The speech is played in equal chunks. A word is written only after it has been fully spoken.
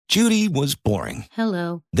Judy was boring.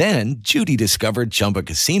 Hello. Then Judy discovered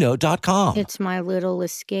ChumbaCasino.com. It's my little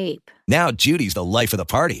escape. Now Judy's the life of the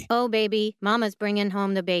party. Oh, baby, mama's bringing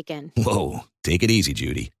home the bacon. Whoa, take it easy,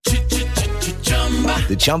 Judy.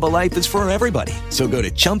 The Chumba life is for everybody. So go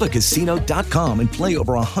to ChumbaCasino.com and play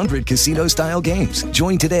over 100 casino-style games.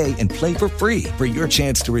 Join today and play for free for your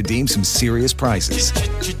chance to redeem some serious prizes.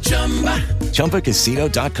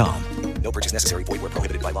 ChumbaCasino.com. No purchase necessary. Void where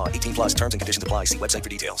prohibited by law. 18 plus terms and conditions apply. See website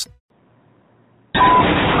for details.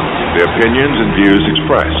 The opinions and views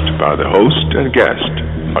expressed by the host and guest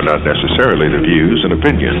are not necessarily the views and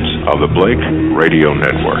opinions of the Blake Radio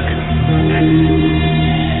Network.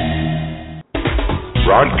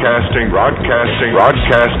 Broadcasting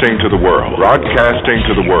to the world.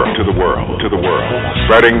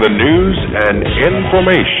 Spreading the news and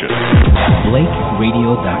information.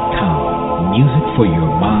 BlakeRadio.com. Music for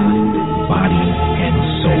your mind, body, and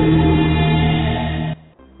soul.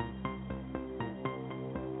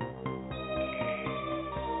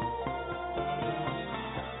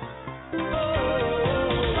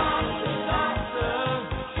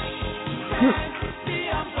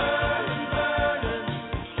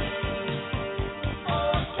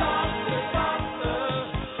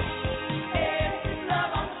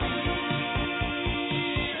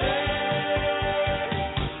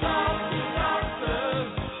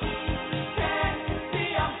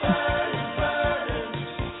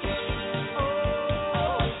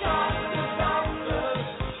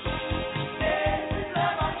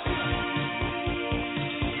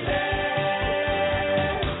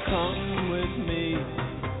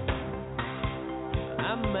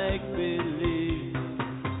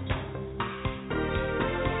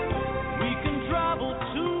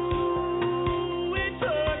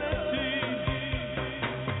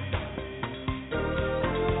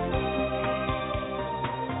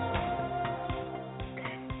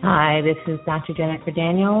 Hi, this is Dr. Jennifer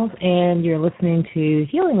Daniels, and you're listening to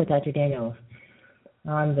Healing with Dr. Daniels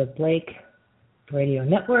on the Blake Radio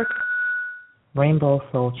Network, Rainbow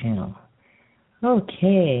Soul Channel.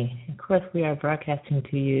 Okay, of course we are broadcasting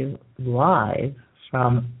to you live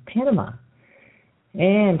from Panama.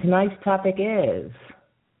 And tonight's topic is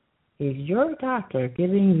your doctor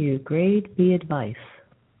giving you grade B advice?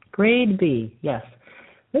 Grade B, yes.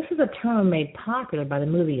 This is a term made popular by the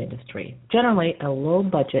movie industry, generally a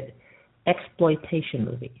low-budget exploitation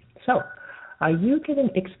movie. So, are you getting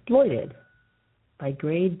exploited by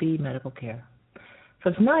grade B medical care?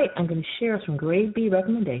 So tonight, I'm going to share some grade B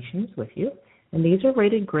recommendations with you, and these are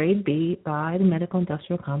rated grade B by the medical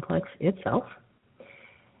industrial complex itself.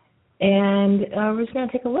 And we're just going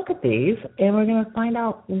to take a look at these, and we're going to find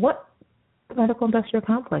out what the medical industrial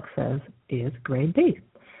complex says is grade B.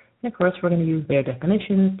 And of course, we're going to use their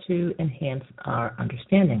definition to enhance our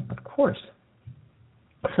understanding, of course.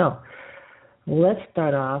 So, let's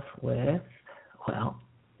start off with,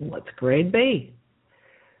 what's grade B?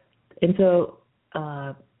 And so,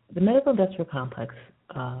 the medical industrial complex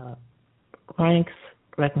ranks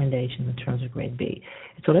recommendations in terms of grade B.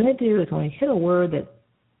 And so what I'm going to do is when we hit a word that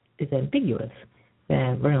is ambiguous,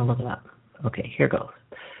 then we're going to look it up. Okay, here goes.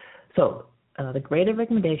 So, the grade of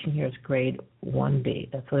recommendation here is grade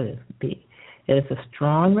 1B. That's what it is, B. It is a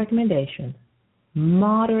strong recommendation,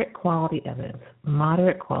 moderate quality evidence.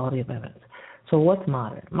 So what's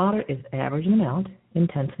moderate? Moderate is average in amount,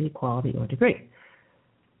 intensity, quality, or degree.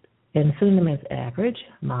 And synonym is average,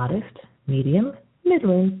 modest, medium,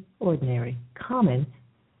 middling, ordinary, common,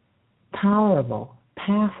 tolerable,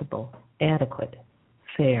 passable, adequate,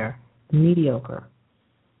 fair, mediocre,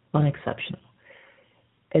 unexceptional.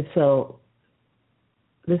 And so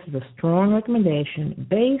this is a strong recommendation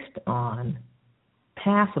based on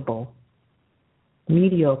passable,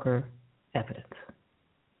 mediocre evidence.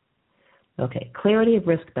 Okay, clarity of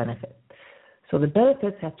risk-benefit. So the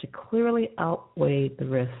benefits have to clearly outweigh the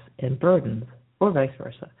risks and burdens, or vice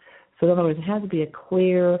versa. So in other words, it has to be a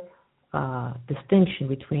clear distinction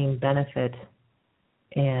between benefit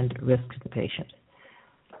and risk to the patient.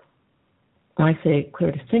 When I say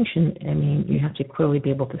clear distinction, I mean you have to clearly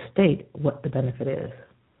be able to state what the benefit is.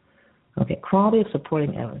 Okay, quality of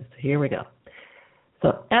supporting evidence. Here we go.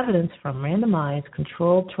 So evidence from randomized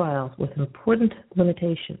controlled trials with important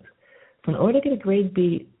limitations. So in order to get a grade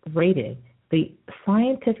B rated, the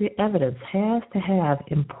scientific evidence has to have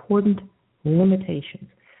important limitations,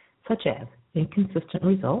 such as inconsistent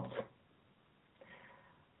results,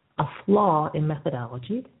 a flaw in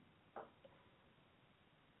methodology,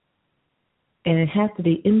 and it has to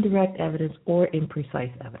be indirect evidence or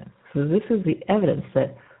imprecise evidence. So this is the evidence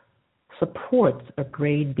that supports a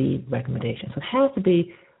grade B recommendation. So it has to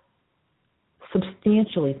be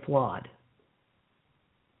substantially flawed.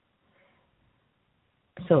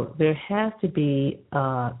 so there has to be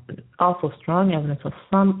also strong evidence of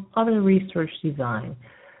some other research design.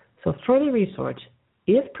 So further research,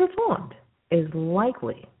 if performed, is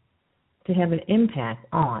likely to have an impact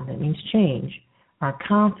on, that means change, our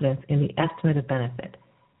confidence in the estimate of benefit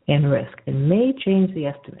and risk, and may change the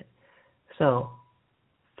estimate. So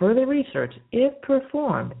further research, if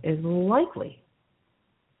performed, is likely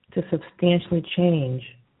to substantially change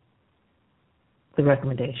the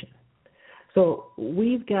recommendation. So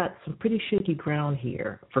we've got some pretty shaky ground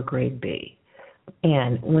here for grade B.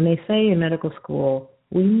 And when they say in medical school,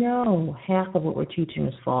 we know half of what we're teaching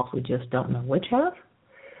is false, we just don't know which half,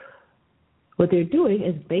 what they're doing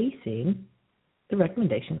is basing the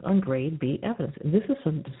recommendations on grade B evidence. And this is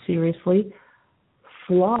some seriously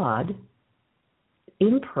flawed,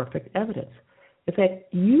 imperfect evidence. In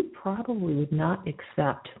fact, you probably would not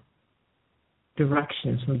accept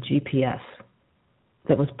directions from GPS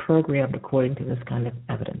that was programmed according to this kind of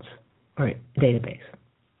evidence or database.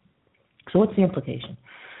 So what's the implication?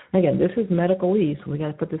 Again, this is medicalese, so we got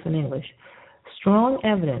to put this in English. Strong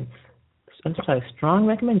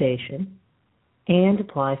recommendation, and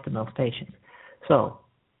applies to most patients. So,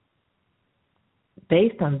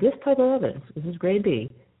 based on this type of evidence, this is grade B,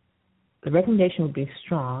 the recommendation would be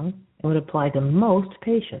strong and would apply to most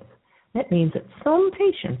patients. That means that some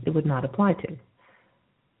patients it would not apply to.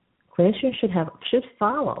 Clinicians should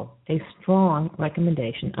follow a strong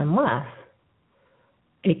recommendation unless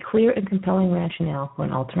a clear and compelling rationale for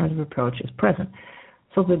an alternative approach is present.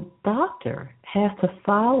 So the doctor has to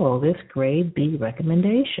follow this grade B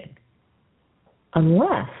recommendation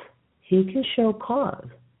unless he can show cause,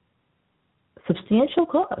 substantial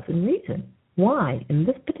cause and reason why, in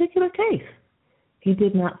this particular case, he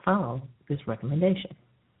did not follow this recommendation.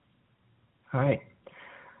 All right.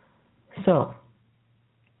 So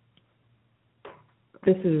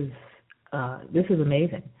this is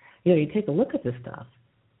amazing. You know, you take a look at this stuff.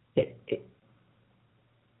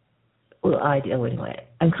 Anyway,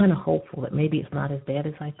 I'm kind of hopeful that maybe it's not as bad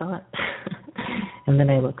as I thought, and then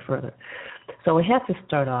I look further. So we have to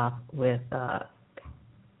start off with a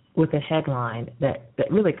headline that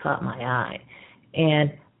really caught my eye,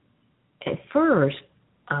 and at first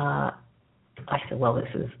I said, "Well,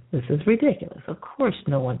 this is ridiculous. Of course,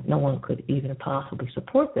 no one could even possibly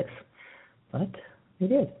support this," but they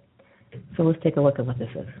did. So let's take a look at what this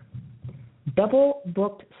is. Double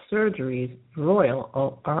booked surgeries,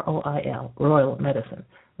 Royal, R-O-I-L, Royal Medicine.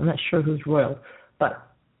 I'm not sure who's Royal, but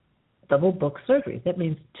double booked surgeries. That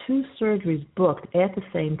means two surgeries booked at the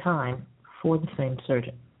same time for the same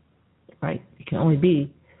surgeon, right? You can only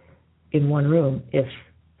be in one room if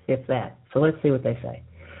that. So let's see what they say.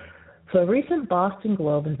 So a recent Boston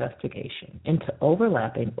Globe investigation into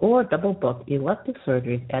overlapping or double booked elective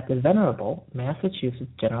surgeries at the venerable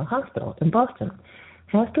Massachusetts General Hospital in Boston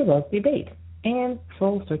has provoked debate and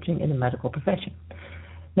soul searching in the medical profession.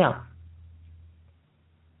 Now,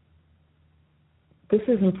 this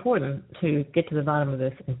is important to get to the bottom of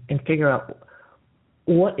this and figure out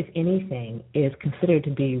what, if anything, is considered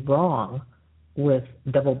to be wrong with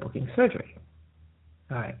double booking surgery.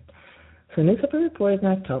 All right. So newspaper reported in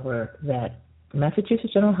October that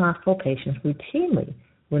Massachusetts General Hospital patients routinely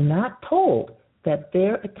were not told that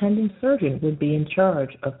their attending surgeon would be in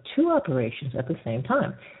charge of two operations at the same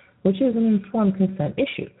time, which is an informed consent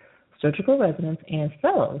issue. Surgical residents and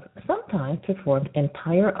fellows sometimes performed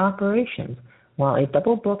entire operations while a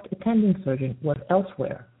double-booked attending surgeon was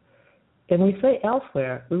elsewhere. And we say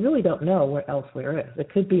elsewhere, we really don't know where elsewhere is. It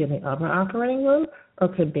could be in the other operating room, or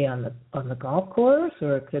it could be on the golf course,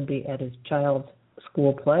 or it could be at his child's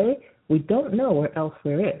school play. We don't know where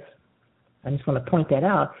elsewhere is. I just want to point that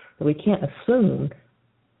out, that we can't assume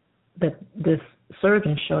that this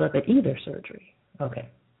surgeon showed up at either surgery. Okay.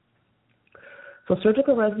 So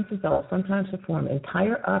surgical residents and fellows sometimes perform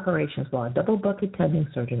entire operations while a double-booked attending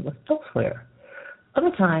surgeon was elsewhere. Other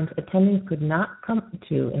times, attendings could not come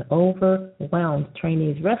to an overwhelmed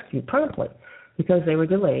trainee's rescue promptly because they were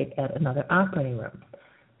delayed at another operating room.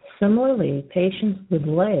 Similarly, patients would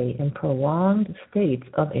lay in prolonged states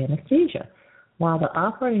of anesthesia while the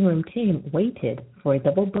operating room team waited for a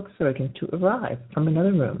double-booked surgeon to arrive from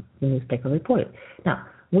another room, the newspaper reported. Now,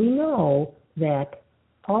 we know that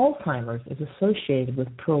Alzheimer's is associated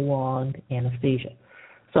with prolonged anesthesia.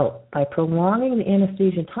 So by prolonging the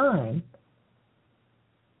anesthesia time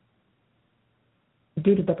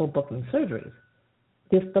due to double booking surgeries,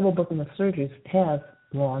 this double booking of surgeries has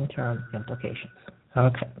long-term implications.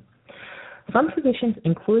 Okay. Some physicians,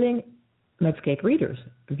 including Medscape readers,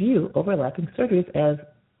 view overlapping surgeries as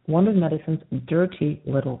one of medicine's dirty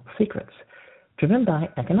little secrets, driven by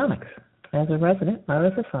economics. as a resident, I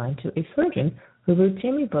was assigned to a surgeon who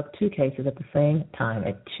routinely booked 2 cases at the same time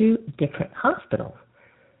at 2 different hospitals.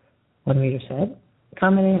 One reader said,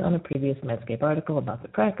 commenting on a previous Medscape article about the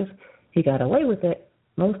practice, he got away with it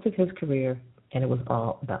most of his career, and it was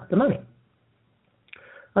all about the money.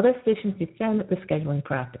 Other physicians defend the scheduling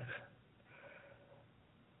practice.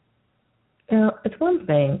 Now, it's one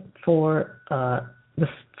thing for the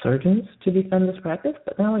surgeons to defend this practice,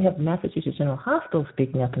 but now we have Massachusetts General Hospital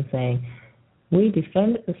speaking up and saying, we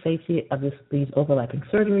defend the safety of these overlapping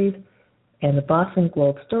surgeries, and the Boston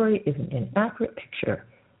Globe story is an inaccurate picture.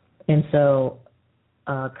 And so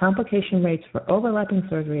complication rates for overlapping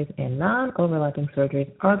surgeries and non-overlapping surgeries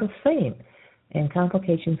are the same, and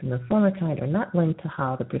complications in the former kind are not linked to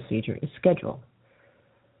how the procedure is scheduled.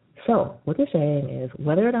 So what they're saying is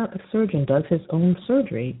whether or not a surgeon does his own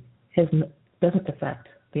surgery doesn't affect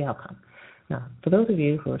the outcome. Now, for those of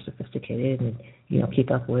you who are sophisticated and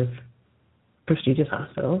keep up with prestigious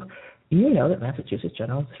hospitals, you know that Massachusetts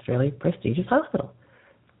General is a fairly prestigious hospital,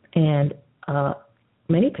 and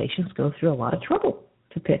many patients go through a lot of trouble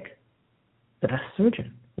to pick the best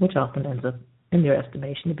surgeon, which often ends up, in their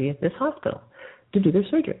estimation, to be at this hospital to do their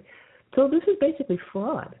surgery. So this is basically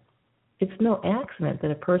fraud. It's no accident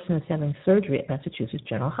that a person is having surgery at Massachusetts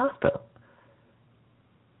General Hospital.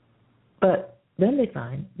 But then they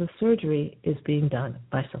find the surgery is being done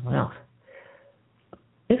by someone else.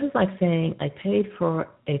 This is like saying I paid for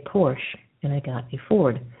a Porsche and I got a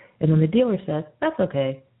Ford, and then the dealer says, that's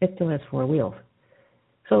okay, it still has 4 wheels.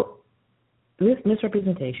 So this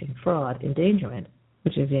misrepresentation, fraud, endangerment,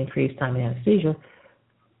 which is the increased time in anesthesia,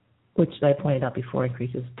 which I pointed out before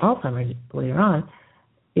increases Alzheimer's later on,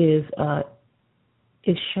 is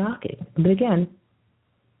shocking. But again,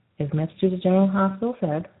 as Massachusetts General Hospital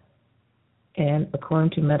said, and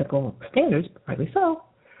according to medical standards, rightly so,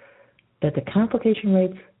 that the complication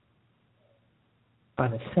rates are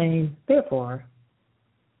the same, therefore,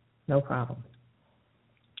 no problem.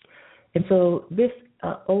 And so this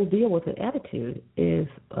whole deal with the attitude is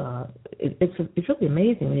it's really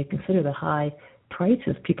amazing when you consider the high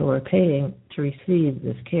prices people are paying to receive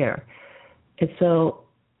this care. And so,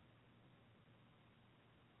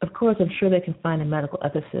 of course, I'm sure they can find a medical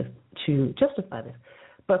ethicist to justify this.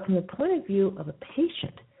 But from the point of view of a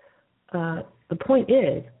patient, the point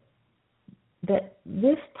is that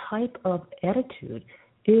this type of attitude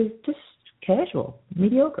is just casual,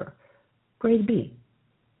 mediocre, grade B.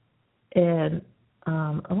 And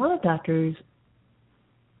a lot of doctors,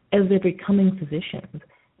 as they're becoming physicians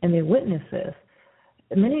and they witness this,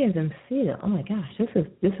 many of them see that, oh my gosh,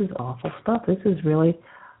 this is awful stuff. This is really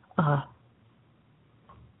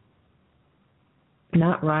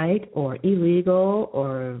not right or illegal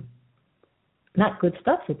or not good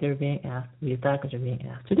stuff that these doctors are being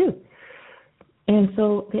asked to do. And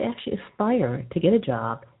so they actually aspire to get a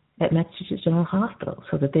job at Massachusetts General Hospital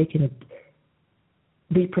so that they can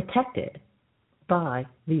be protected by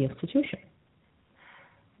the institution.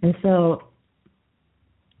 And so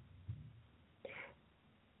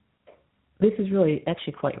this is really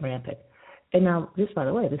actually quite rampant. And now, just by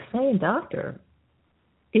the way, the same doctor,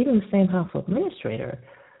 even the same hospital administrator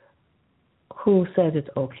who says it's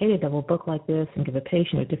okay to double book like this and give a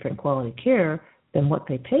patient a different quality care than what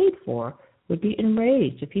they paid for, would be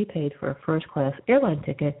enraged if he paid for a first-class airline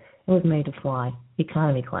ticket and was made to fly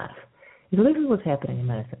economy class. So this is what's happening in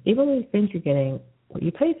medicine. Even when you think you're getting what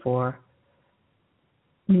you paid for,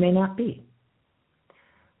 you may not be.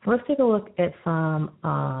 So let's take a look at some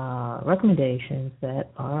recommendations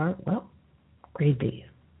that are, grade B.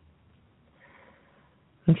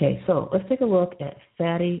 Okay, so let's take a look at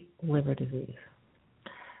fatty liver disease.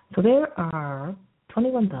 So there are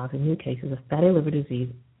 21,000 new cases of fatty liver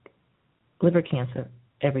disease, liver cancer,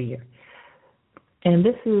 every year. And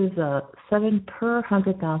this is 7 per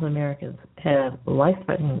 100,000 Americans have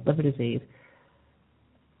life-threatening liver disease.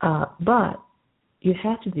 But you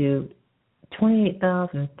have to do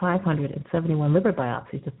 28,571 liver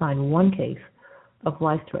biopsies to find one case of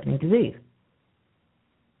life-threatening disease.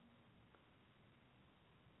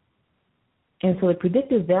 And so the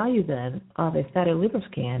predictive value then of a fatty liver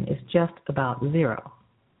scan is just about 0.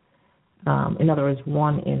 In other words,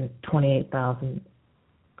 1 in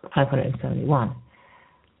 28,571.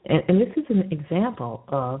 And this is an example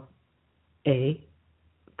of a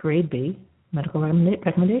grade B medical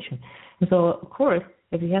recommendation. And so, of course,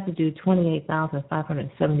 if you have to do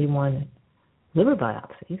 28,571 liver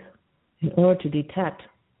biopsies in order to detect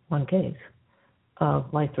one case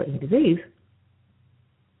of life-threatening disease,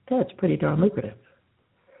 that's pretty darn lucrative.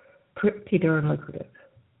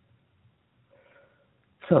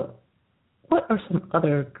 So what are some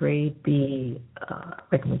other grade B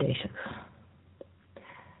recommendations?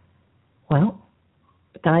 Well,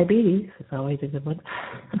 diabetes is always a good one.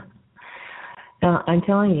 Now, I'm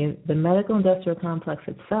telling you, the medical industrial complex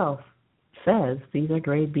itself says these are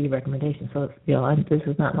grade B recommendations. So, this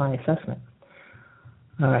is not my assessment.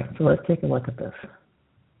 All right, so let's take a look at this.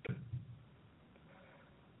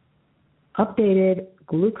 Updated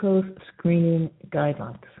glucose screening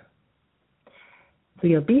guidelines. So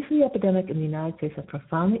the obesity epidemic in the United States has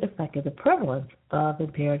profoundly affected the prevalence of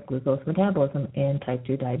impaired glucose metabolism and type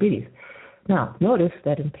 2 diabetes. Now, notice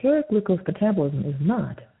that impaired glucose metabolism is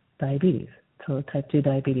not diabetes. So type 2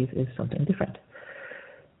 diabetes is something different.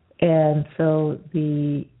 And so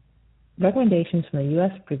the recommendations from the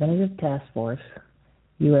U.S. Preventative Task Force,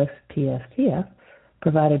 USPSTF,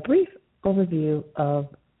 provide a brief overview of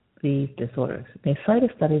these disorders. They cite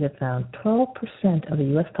a study that found 12% of the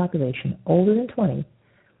U.S. population older than 20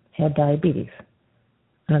 had diabetes.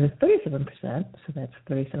 Another 37%, so that's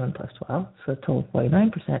 37 plus 12, so a total of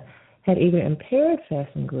 49%, had either impaired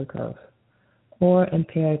fasting glucose or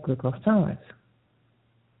impaired glucose tolerance.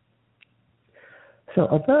 So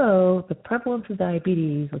although the prevalence of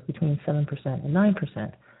diabetes was between 7% and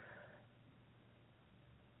 9%,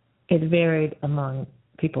 it varied among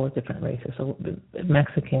people of different races, so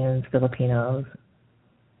Mexicans, Filipinos,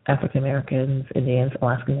 African Americans, Indians,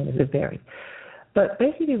 Alaska Natives, it varied. But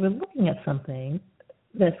basically we're looking at something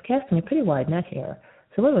that's casting a pretty wide net here.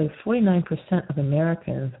 So literally 49% of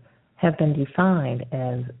Americans have been defined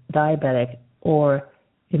as diabetic or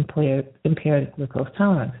impaired glucose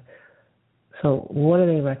tolerance. So what are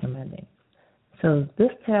they recommending? So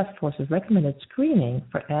this task force has recommended screening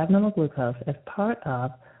for abnormal glucose as part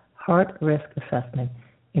of heart risk assessment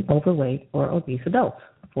in overweight or obese adults,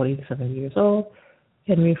 40 to 70 years old,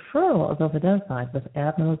 and referral of those identified with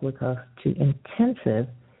abnormal glucose to intensive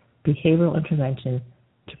behavioral intervention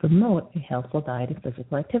to promote a healthful diet and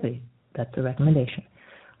physical activity. That's the recommendation.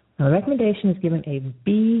 Now, the recommendation is given a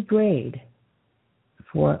B grade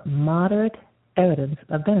for moderate evidence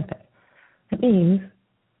of benefit. That means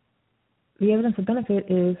the evidence of benefit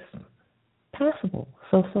is passable,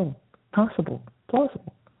 so-so, possible,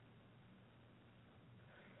 plausible.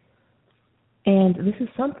 And this is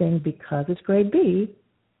something, because it's grade B,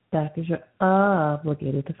 doctors are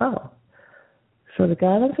obligated to follow. So the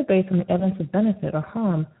guidelines are based on the evidence of benefit or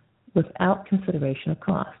harm without consideration of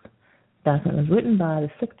cost. The document was written by the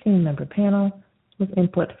 16-member panel with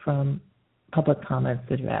input from public comments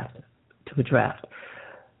to a draft.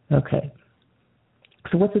 Okay.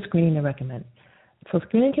 So what's the screening they recommend? So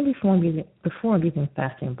screening can be performed using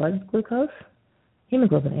fasting blood glucose,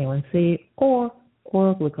 hemoglobin A1C, or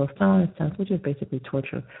oral glucose tolerance tests, which is basically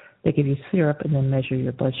torture. They give you syrup and then measure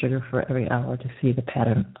your blood sugar for every hour to see the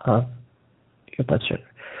pattern of your blood sugar.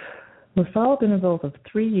 With follow-up intervals of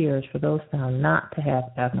 3 years for those found not to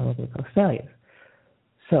have abnormal glucose values.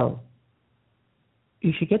 So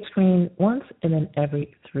you should get screened once and then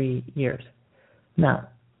every 3 years. Now,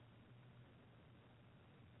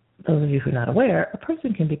 those of you who are not aware, a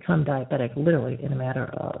person can become diabetic literally in a matter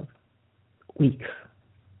of weeks.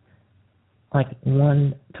 Like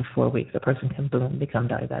 1 to 4 weeks, a person can boom become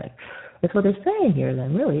diabetic. That's what they're saying here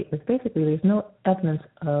then really is basically there's no evidence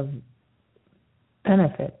of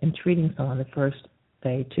benefit in treating someone the first,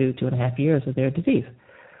 say, 2.5 years of their disease.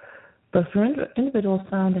 But for individuals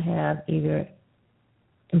found to have either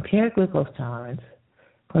impaired glucose tolerance,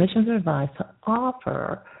 clinicians are advised to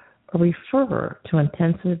offer or refer to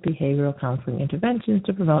intensive behavioral counseling interventions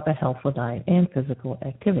to promote a healthful diet and physical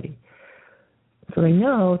activity. So they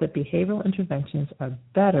know that behavioral interventions are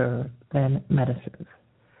better than medicines.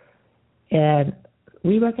 And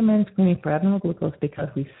we recommend screening for abnormal glucose because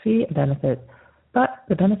we see a benefit, but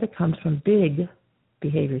the benefit comes from big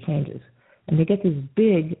behavior changes. And to get these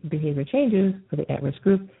big behavior changes for the at-risk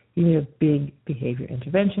group, you need a big behavior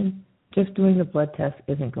intervention. Just doing the blood test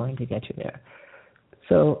isn't going to get you there.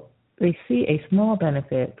 So they see a small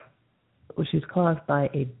benefit, which is caused by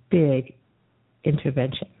a big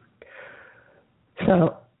intervention.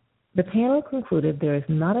 So the panel concluded there is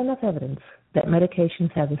not enough evidence that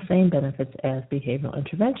medications have the same benefits as behavioral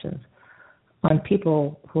interventions on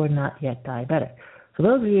people who are not yet diabetic. So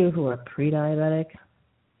those of you who are pre-diabetic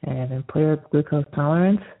and have impaired glucose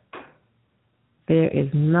tolerance, there is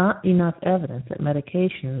not enough evidence that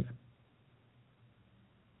medications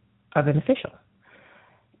are beneficial.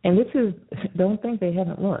 And this is, don't think they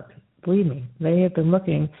haven't looked. Believe me, they have been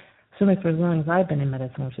looking certainly for as long as I've been in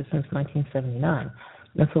medicine, which is since 1979.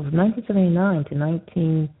 And so from 1979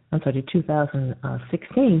 to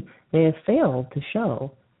 2016, they have failed to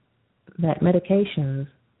show that medications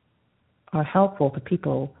are helpful to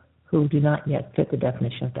people who do not yet fit the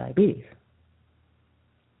definition of diabetes.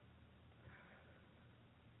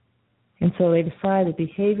 And so they decided that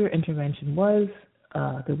behavior intervention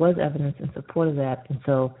there was evidence in support of that, and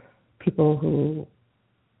so people who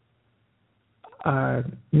are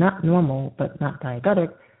not normal but not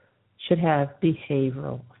diabetic should have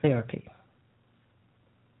behavioral therapy.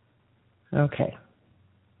 Okay.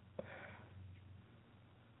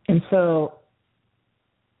 And so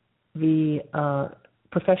the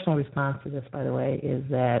professional response to this, by the way, is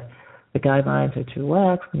that the guidelines are too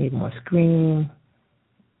lax, we need more screening,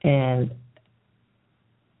 and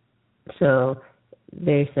so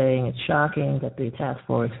they're saying it's shocking that the task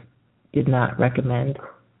force did not recommend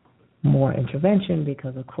more intervention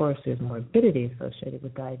because, of course, there's morbidity associated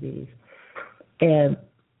with diabetes. And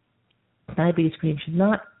diabetes screening should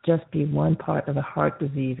not just be one part of a heart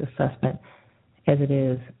disease assessment as it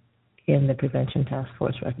is in the prevention task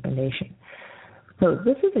force recommendation. So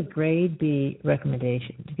this is a grade B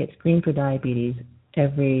recommendation to get screened for diabetes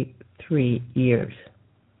every 3 years.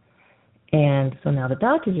 And so now the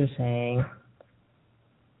doctors are saying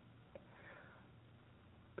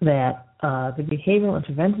that the behavioral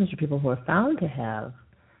interventions for people who are found to have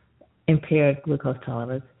impaired glucose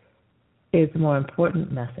tolerance is the more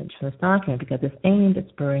important message from this document because it's aimed at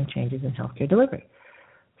spurring changes in healthcare delivery.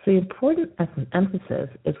 So the important emphasis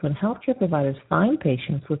is when healthcare providers find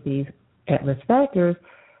patients with these at-risk factors,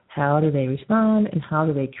 how do they respond and how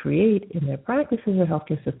do they create in their practices or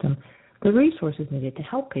healthcare system the resources needed to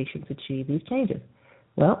help patients achieve these changes?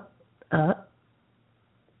 Well,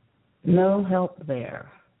 no help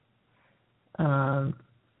there. So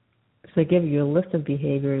they give you a list of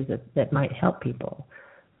behaviors that might help people,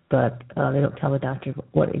 but they don't tell the doctor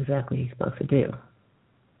what exactly he's supposed to do.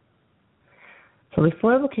 So the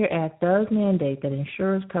Affordable Care Act does mandate that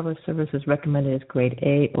insurers cover services recommended as grade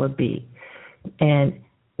A or B. And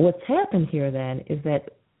what's happened here then is that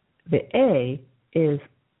the A is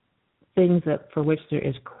things that for which there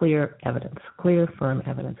is clear evidence, clear, firm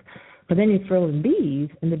evidence. But then you throw in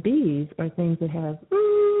Bs, and the Bs are things that have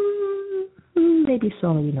maybe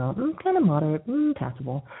so, kind of moderate,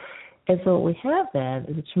 passable. And so what we have then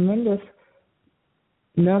is a tremendous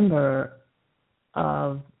number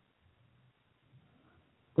of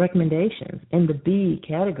recommendations in the B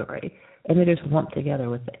category, and they're just lumped together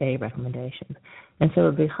with the A recommendations. And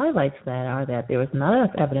so the highlights then are that there was not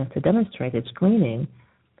enough evidence to demonstrate that screening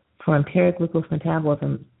for impaired glucose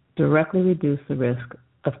metabolism directly reduced the risk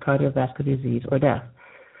of cardiovascular disease or death.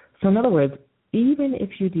 So in other words, even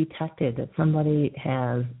if you detected that somebody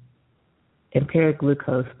has impaired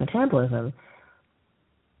glucose metabolism,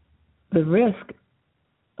 the risk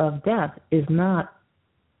of death is not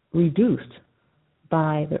reduced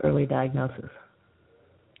by the early diagnosis.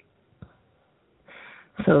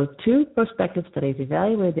 So 2 prospective studies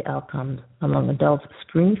evaluated the outcomes among adults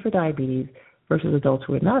screened for diabetes versus adults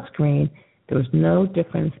who were not screened. There was no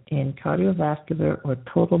difference in cardiovascular or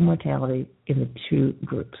total mortality in the 2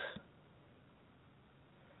 groups.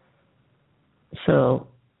 So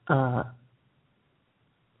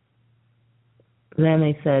then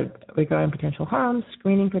they said, regarding potential harms,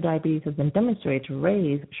 screening for diabetes has been demonstrated to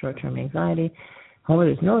raise short-term anxiety. However,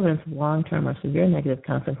 there's no evidence of long-term or severe negative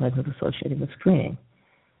consequences associated with screening.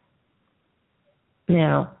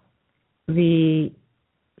 Now,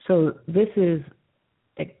 so this is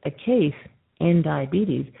a case in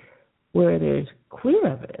diabetes where there's clear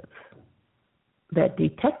evidence that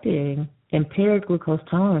detecting impaired glucose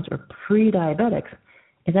tolerance or pre-diabetics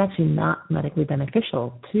is actually not medically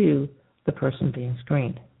beneficial to the person being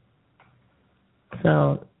screened.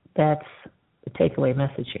 So that's the takeaway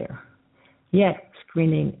message here. Yet,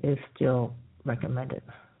 screening is still recommended.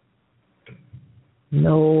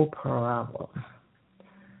 No problem.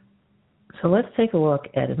 So let's take a look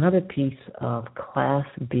at another piece of Class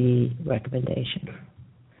B recommendation.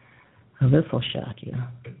 Now, this will shock you.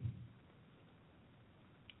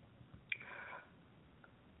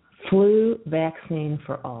 Flu vaccine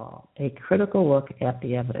for all, a critical look at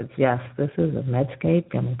the evidence. Yes, this is a Medscape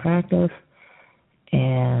family practice,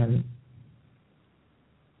 and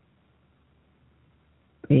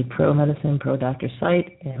the pro-medicine, pro-doctor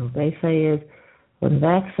site, and what they say is, when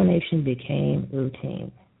vaccination became routine.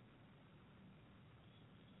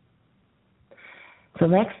 So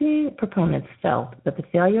vaccine proponents felt that the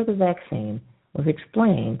failure of the vaccine was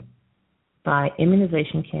explained by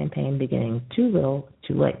immunization campaign beginning too little,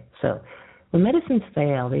 too late. So when medicines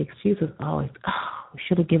fail, the excuse is always, we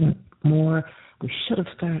should have given more, we should have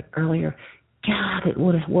started earlier. God, it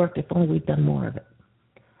would have worked if only we'd done more of it.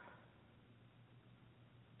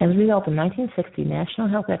 As a result, in 1960, national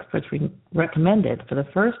health experts recommended for the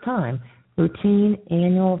first time routine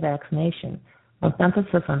annual vaccination with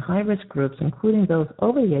emphasis on high-risk groups, including those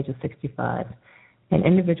over the age of 65 and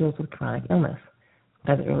individuals with chronic illness.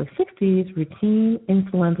 By the early 60s, routine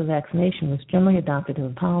influenza vaccination was generally adopted as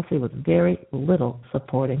a policy with very little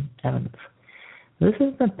supporting evidence. This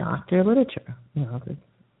is the doctor literature, the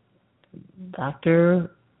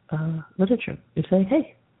doctor literature. You say,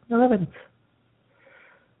 hey, no evidence.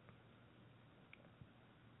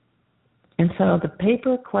 And so the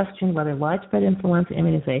paper questioned whether widespread influenza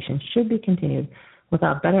immunization should be continued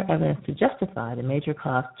without better evidence to justify the major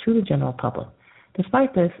cost to the general public.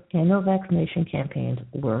 Despite this, annual vaccination campaigns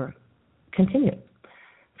were continued.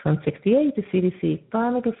 So in 1968, the CDC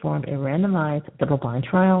finally performed a randomized double-blind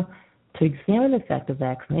trial to examine the effect of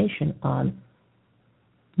vaccination on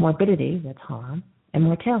morbidity, that's harm, and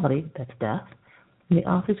mortality, that's death. And the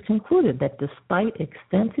authors concluded that despite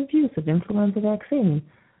extensive use of influenza vaccine,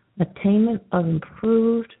 attainment of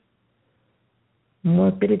improved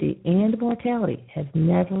morbidity and mortality has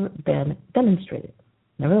never been demonstrated.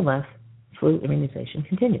 Nevertheless, flu immunization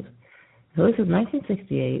continues. So this is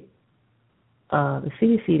 1968. The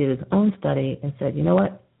CDC did its own study and said, you know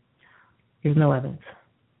what? There's no evidence.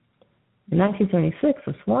 In 1976,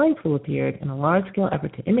 the swine flu appeared, and a large-scale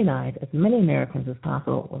effort to immunize as many Americans as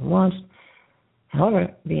possible was launched.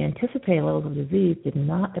 However, the anticipated levels of disease did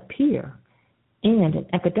not appear, and an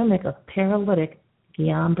epidemic of paralytic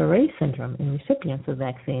Guillain-Barré syndrome in recipients of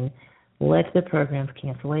vaccine led to the program's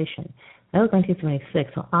cancellation. That was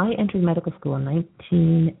 1976, so I entered medical school in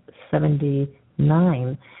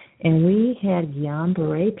 1979, and we had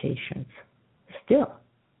Guillain-Barré patients still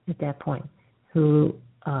at that point who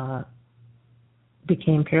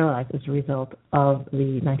became paralyzed as a result of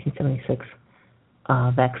the 1976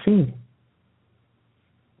 vaccine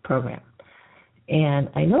program. And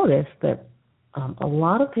I noticed that a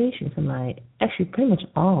lot of patients actually pretty much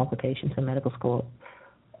all of the patients in medical school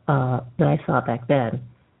that I saw back then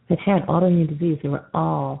that had autoimmune disease, they were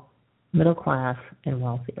all middle class and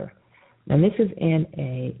wealthier. And this is in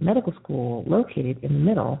a medical school located in the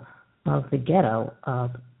middle of the ghetto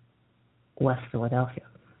of West Philadelphia.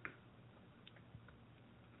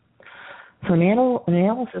 So an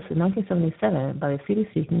analysis in 1977 by the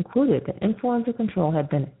CDC concluded that influenza control had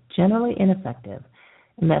been generally ineffective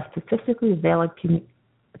and that statistically valid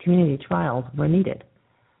community trials were needed.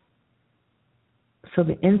 So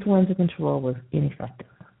the influenza control was ineffective.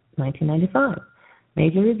 1995,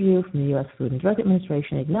 major review from the U.S. Food and Drug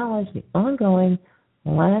Administration acknowledged the ongoing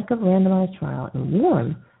lack of randomized trial and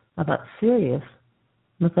warned about serious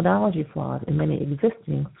methodology flaws in many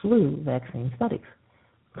existing flu vaccine studies.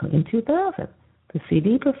 So in 2000, the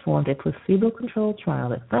CD performed a placebo-controlled trial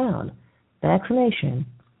that found vaccination,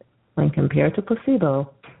 when compared to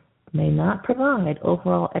placebo, may not provide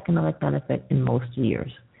overall economic benefit in most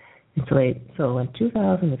years. And so in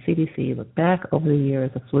 2000, the CDC looked back over the years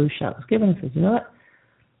the flu shot was given and said, you know what,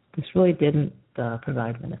 this really didn't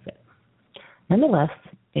provide benefit. Nonetheless,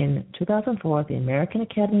 in 2004, the American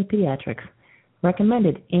Academy of Pediatrics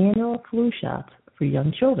recommended annual flu shots for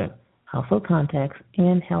young children, household contacts,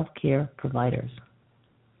 and healthcare providers.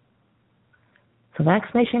 So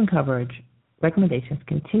vaccination coverage recommendations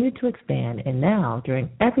continue to expand, and now, during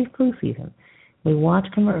every flu season, we watch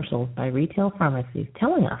commercials by retail pharmacies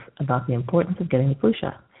telling us about the importance of getting the flu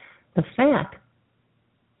shot. The fact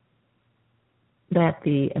that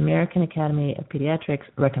the American Academy of Pediatrics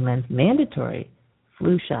recommends mandatory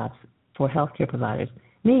flu shots for healthcare providers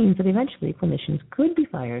means that eventually clinicians could be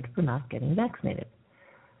fired for not getting vaccinated.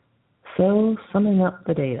 So, summing up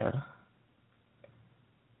the data.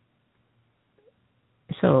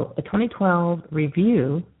 So, a 2012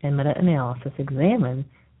 review and meta-analysis examined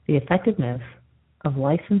the effectiveness of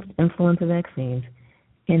licensed influenza vaccines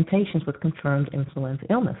in patients with confirmed influenza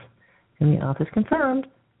illness. And the authors confirmed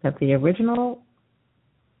that the original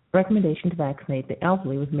recommendation to vaccinate the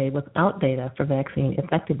elderly was made without data for vaccine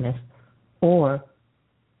effectiveness or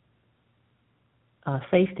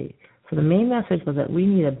safety. So the main message was that we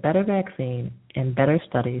need a better vaccine and better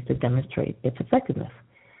studies to demonstrate its effectiveness.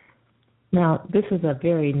 Now, this is a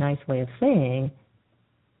very nice way of saying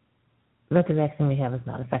that the vaccine we have is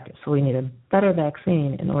not effective. So we need a better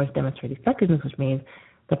vaccine in order to demonstrate effectiveness, which means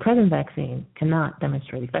the present vaccine cannot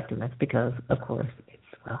demonstrate effectiveness because, of course,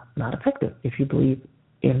 it's not effective. If you believe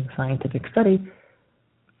in scientific study,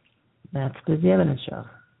 that's what the evidence shows.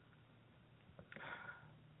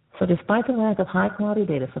 So despite the lack of high-quality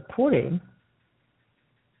data supporting,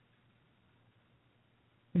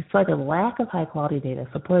 the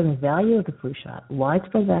value of the flu shot,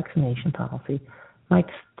 widespread vaccination policy might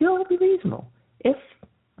still be reasonable if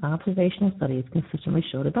observational studies consistently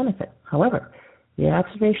showed a benefit. However, The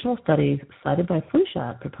observational studies cited by flu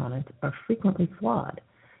shot proponents are frequently flawed.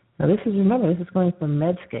 Now, this is going from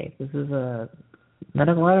Medscape. This is a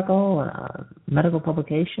medical article, a medical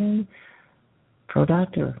publication,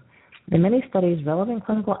 pro-doctor. In many studies, relevant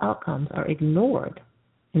clinical outcomes are ignored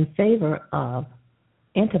in favor of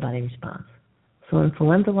antibody response. So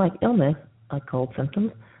influenza-like illness, like cold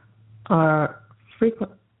symptoms, are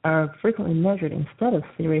frequently measured instead of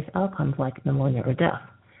serious outcomes like pneumonia or death.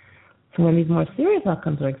 So when these more serious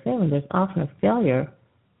outcomes are examined, there's often a failure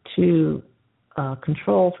to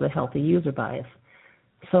control for the healthy user bias.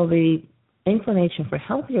 So the inclination for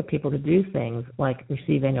healthier people to do things like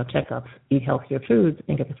receive annual checkups, eat healthier foods,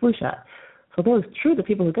 and get the flu shot. So though it's true that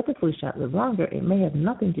people who get the flu shot live longer, it may have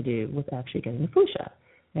nothing to do with actually getting the flu shot.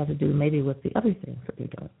 It has to do maybe with the other things that they're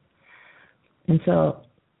doing. And so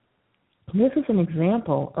this is an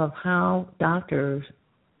example of how doctors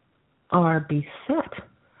are beset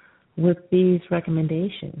with these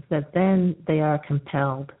recommendations that then they are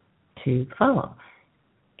compelled to follow.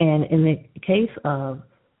 And in the case of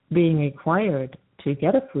being required to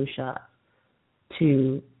get a flu shot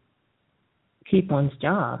to keep one's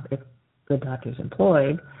job if the doctor's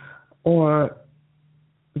employed, or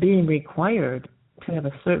being required to have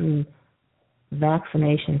a certain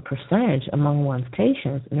vaccination percentage among one's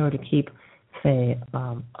patients in order to keep, say,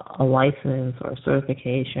 a license or a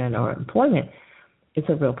certification or employment, it's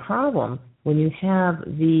a real problem when you have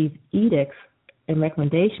these edicts and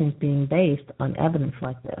recommendations being based on evidence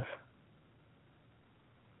like this.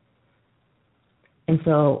 And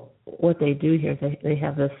so what they do here is they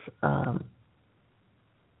have this kind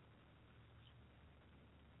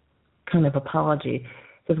of apology. It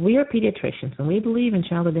says, we are pediatricians and we believe in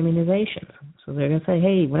childhood immunizations. So they're going to say,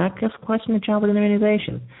 hey, we're not just questioning childhood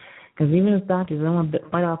immunizations, because even as doctors, they don't want to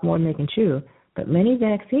bite off more than they can chew. But many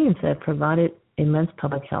vaccines have provided immense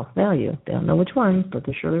public health value. They don't know which ones, but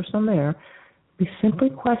they're sure there's some there. We simply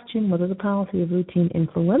question whether the policy of routine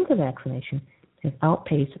influenza vaccination has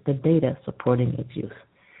outpaced the data supporting its use.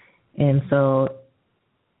 And so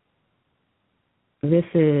this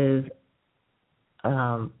is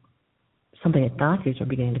something that doctors are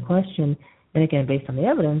beginning to question. And again, based on the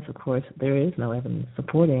evidence, of course, there is no evidence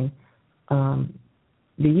supporting the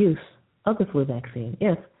use of the flu vaccine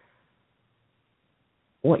if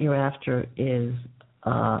what you're after is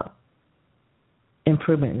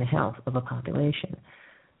improvement in the health of a population.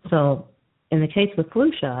 So in the case of the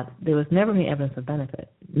flu shot, there was never any evidence of benefit.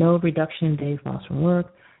 No reduction in days lost from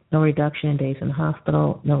work, no reduction in days in the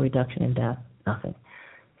hospital, no reduction in death, nothing.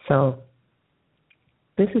 So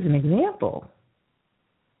this is an example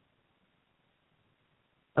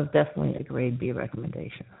of definitely a grade B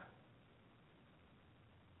recommendation.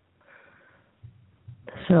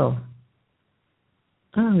 So,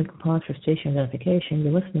 we can pause for station identification.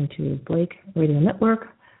 You're listening to Blake Radio Network,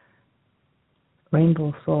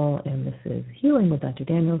 Rainbow Soul, and this is Healing with Dr.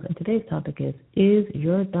 Daniels. And today's topic is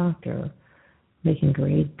your doctor making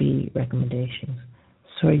grade B recommendations?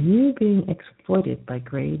 So are you being exploited by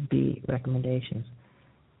grade B recommendations,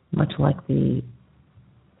 much like the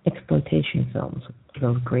exploitation films,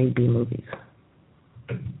 those grade B movies?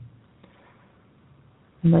 I'd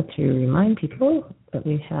like to remind people that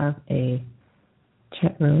we have a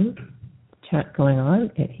chat going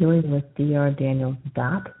on at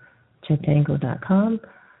healingwithdrdaniels.chatango.com,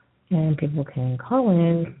 and people can call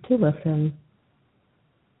in to listen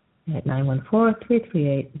at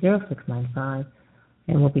 914-338-0695,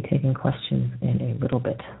 and we'll be taking questions in a little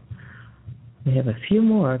bit. We have a few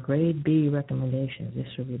more grade B recommendations. This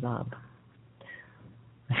should be Bob.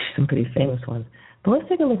 Some pretty famous ones. But let's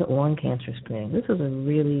take a look at lung cancer screening. This is a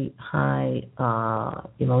really high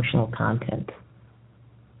emotional content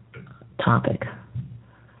topic,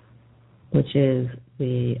 which is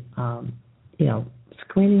the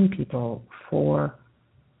screening people for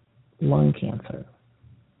lung cancer.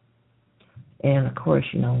 And of course,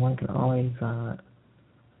 one can always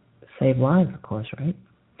save lives, of course, right?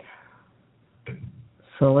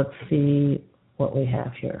 So let's see what we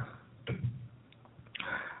have here.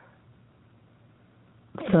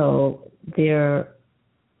 So their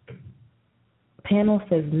panel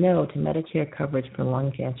says no to Medicare coverage for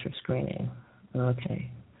lung cancer screening.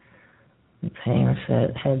 Okay. Let's hang our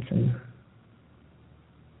heads and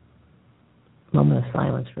moment of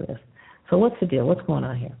silence for this. So what's the deal? What's going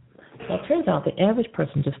on here? Well, it turns out the average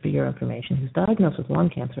person, just for your information, who's diagnosed with lung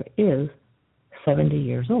cancer is 70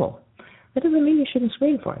 years old. That doesn't mean you shouldn't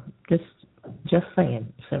screen for it. Just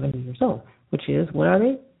saying, 70 years old, which is, what are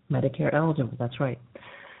they? Medicare eligible, that's right.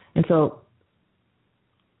 And so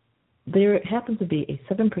there happens to be a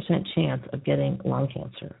 7% chance of getting lung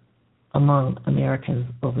cancer among Americans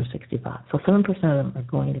over 65. So 7% of them are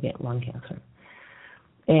going to get lung cancer.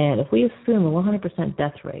 And if we assume a 100%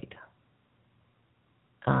 death rate,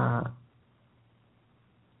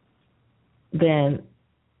 then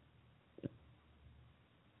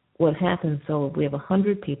what happens, so if we have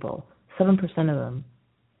 100 people, 7% of them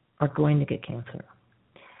are going to get cancer.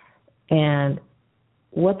 And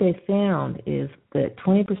what they found is that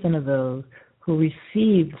 20% of those who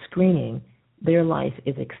receive screening, their life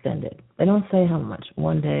is extended. They don't say how much,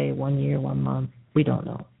 1 day, 1 year, 1 month, we don't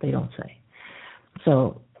know. They don't say.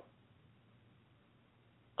 So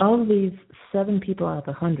of these 7 people out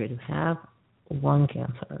of 100 who have lung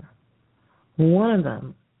cancer, one of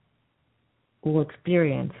them will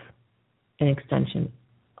experience an extension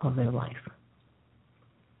of their life.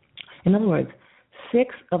 In other words,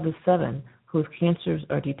 6 of the 7 whose cancers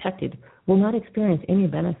are detected will not experience any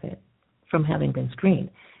benefit from having been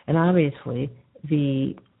screened. And obviously,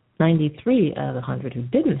 the 93 out of the 100 who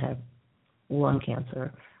didn't have lung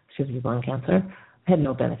cancer had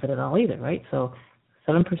no benefit at all either, right? So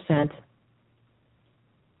 7%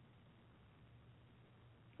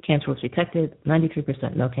 cancer was detected,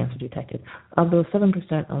 93% no cancer detected. Of those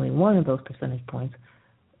 7%, only one of those percentage points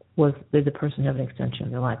was did the person have an extension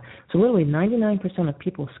of their life. So literally 99% of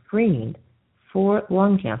people screened for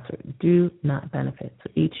lung cancer do not benefit. So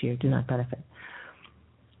each year do not benefit.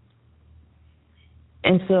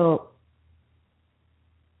 And so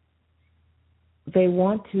they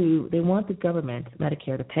want the government,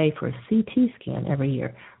 Medicare, to pay for a CT scan every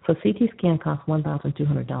year. So a CT scan costs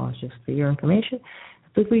 $1,200, just for your information.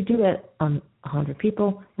 So if we do that on 100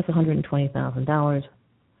 people, that's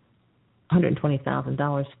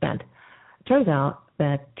 $120,000 spent. It turns out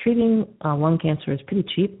that treating lung cancer is pretty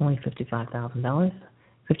cheap, only $55,000,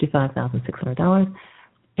 $55,600.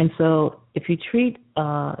 And so if you treat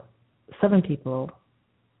 7 people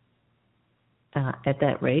at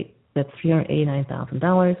that rate, that's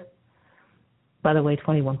 $389,000. By the way,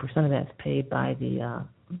 21% of that is paid by the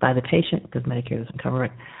patient because Medicare doesn't cover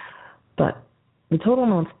it. But the total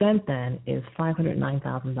amount spent then is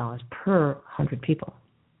 $509,000 per 100 people.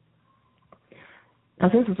 Now,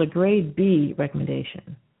 this is a grade B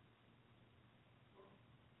recommendation.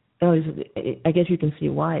 I guess you can see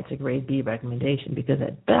why it's a grade B recommendation, because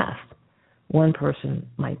at best, one person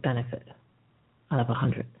might benefit out of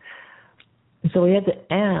 100. And so we have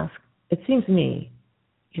to ask, it seems to me,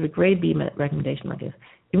 if you have a grade B recommendation like this,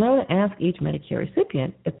 you might want to ask each Medicare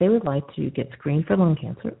recipient if they would like to get screened for lung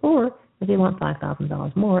cancer or if they want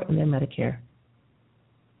 $5,000 more in their Medicare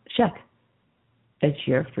check each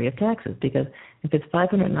year free of taxes. Because if it's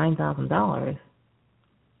 $509,000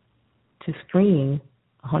 to screen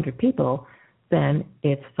 100 people, then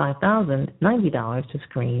it's $5,090 to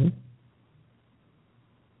screen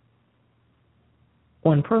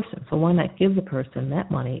one person. So why not give the person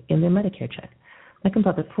that money in their Medicare check? That comes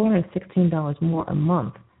out to $416 more a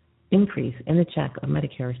month increase in the check of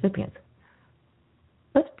Medicare recipients.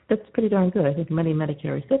 That's pretty darn good. I think many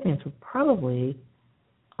Medicare recipients would probably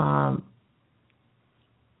go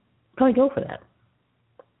for that.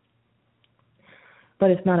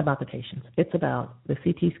 But it's not about the patients. It's about the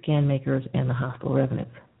CT scan makers and the hospital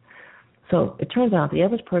revenues. So it turns out the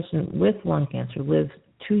average person with lung cancer lives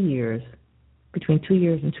 2 years, between 2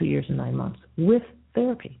 years and 2 years and 9 months, with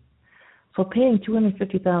therapy. So paying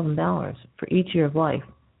 $250,000 for each year of life,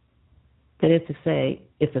 that is to say,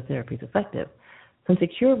 if the therapy is effective, since the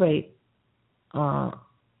cure rate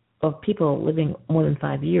of people living more than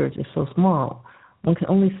 5 years is so small, one can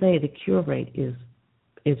only say the cure rate is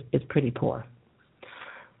pretty poor.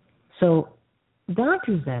 So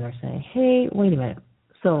doctors then are saying, hey, wait a minute.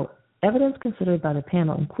 So evidence considered by the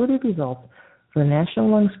panel included results for the National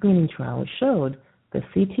Lung Screening Trial, which showed that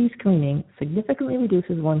CT screening significantly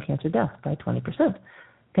reduces lung cancer deaths by 20%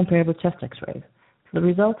 compared with chest x-rays. So the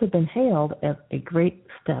results have been hailed as a great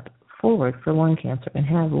step forward for lung cancer and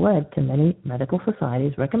have led to many medical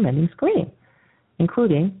societies recommending screening,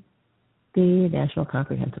 including the National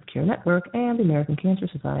Comprehensive Care Network and the American Cancer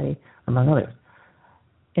Society, among others.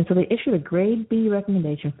 And so they issued a grade B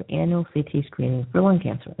recommendation for annual CT screening for lung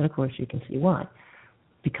cancer. And of course you can see why.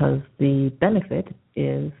 Because the benefit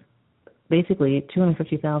is basically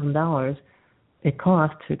 $250,000 it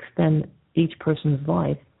costs to extend each person's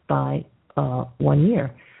life by 1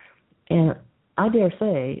 year. And I dare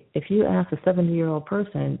say, if you ask a 70-year-old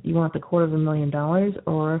person, you want the $250,000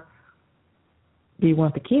 or do you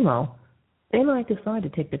want the chemo, they might decide to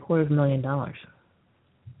take the $250,000.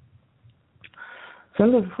 So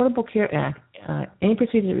under the Affordable Care Act, any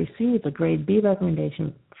procedure that receives a grade B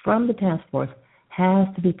recommendation from the task force has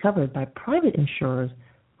to be covered by private insurers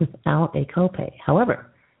without a copay. However,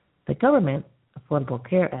 The government Affordable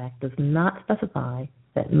Care Act does not specify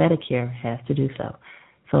that Medicare has to do so.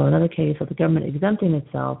 So another case of the government exempting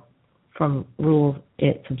itself from rules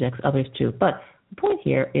it subjects others to. But the point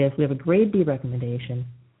here is we have a grade B recommendation.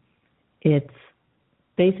 It's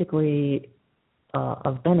basically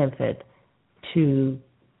of benefit to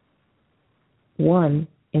 1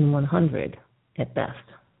 in 100 at best.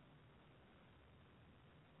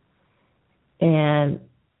 And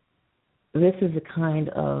this is the kind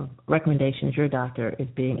of recommendations your doctor is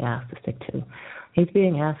being asked to stick to. He's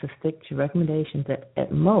being asked to stick to recommendations that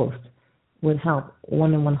at most would help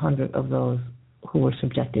 1 in 100 of those who were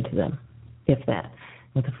subjected to them, if that.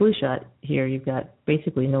 With the flu shot here, you've got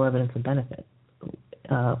basically no evidence of benefit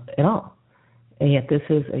at all. And yet this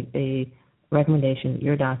is a recommendation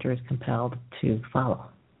your doctor is compelled to follow.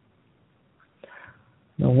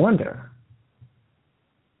 No wonder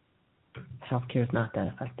healthcare is not that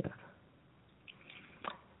effective.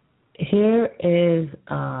 Here is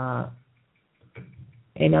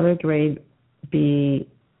another grade B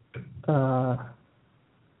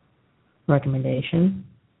recommendation.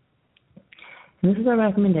 And this is a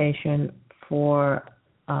recommendation for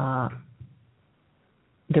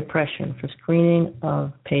depression, for screening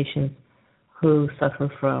of patients who suffer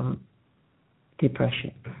from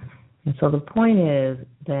depression. And so the point is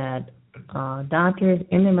that doctors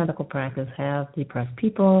in their medical practice have depressed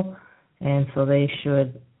people, and so they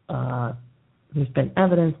should, there's been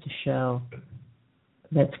evidence to show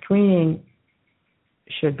that screening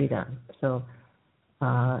should be done. So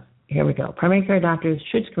here we go. Primary care doctors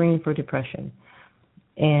should screen for depression.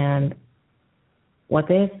 And what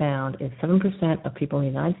they have found is 7% of people in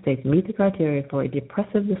the United States meet the criteria for a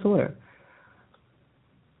depressive disorder,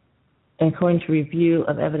 according to review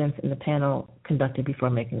of evidence in the panel conducted before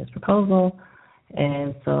making this proposal.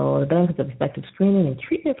 And so the benefits of effective screening and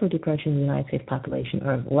treatment for depression in the United States population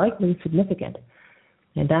are likely significant.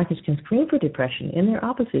 And doctors can screen for depression in their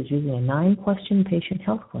offices using a 9-question patient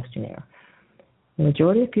health questionnaire. The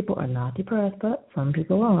majority of people are not depressed, but some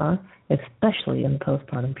people are, especially in the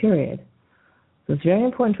postpartum period. So it's very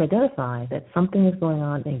important to identify that something is going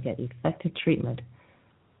on and get effective treatment.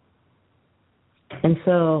 And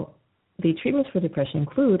so the treatments for depression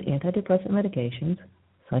include antidepressant medications,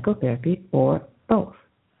 psychotherapy, or both.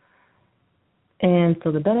 And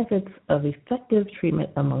so the benefits of effective treatment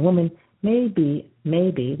among women may be,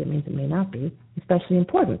 that means it may not be, especially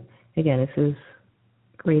important. Again, this is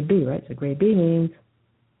grade B, right? So grade B means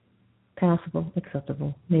passable,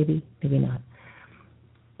 acceptable, maybe, maybe not.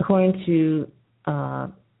 According to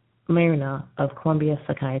Marina of Columbia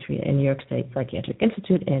Psychiatry and New York State Psychiatric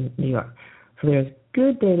Institute in New York. So there's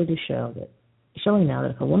good data to show that, showing now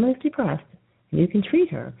that if a woman is depressed and you can treat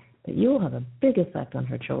her, that you will have a big effect on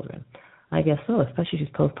her children. I guess so, especially if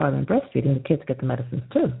she's postpartum and breastfeeding, the kids get the medicines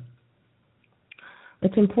too.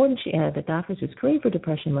 It's important, she added, that doctors who screen for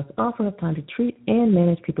depression must also have time to treat and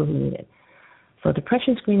manage people who need it. So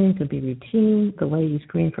depression screening could be routine, the way you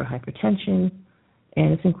screen for hypertension,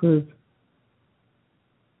 and that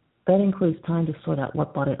includes time to sort out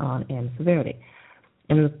what brought it on and severity.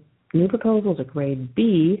 And the new proposal is a grade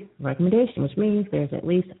B recommendation, which means there's at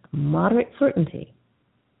least moderate certainty,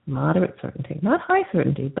 not high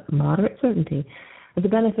certainty, but moderate certainty, that the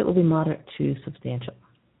benefit will be moderate to substantial.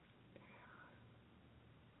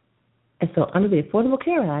 And so under the Affordable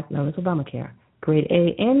Care Act, known as Obamacare, grade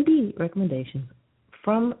A and B recommendations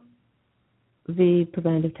from the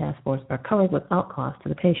Preventative Task Force are covered without cost to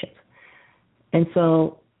the patients. And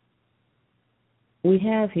so we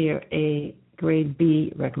have here a grade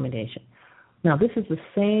B recommendation. Now, this is the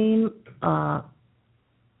same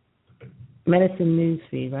medicine news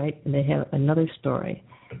feed, right? And they have another story.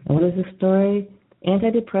 And what is the story?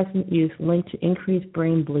 Antidepressant use linked to increased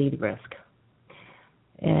brain bleed risk.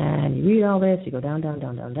 And you read all this, you go down,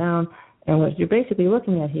 and what you're basically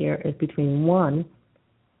looking at here is between 1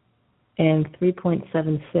 and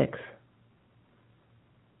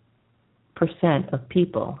 3.76% of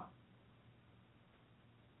people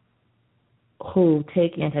who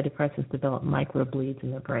take antidepressants develop microbleeds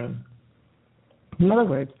in their brain. In other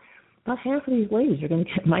words, about half of these ladies are going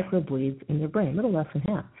to get microbleeds in their brain, a little less than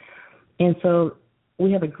half. And so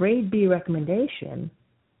we have a grade B recommendation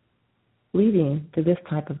leading to this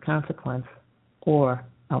type of consequence or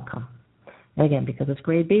outcome. And again, because it's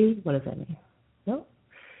grade B, what does that mean? Well,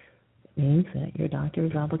 it means that your doctor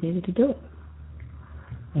is obligated to do it.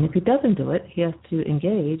 And if he doesn't do it, he has to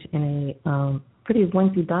engage in a pretty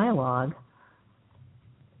lengthy dialogue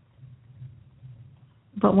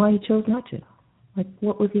about why he chose not to. Like,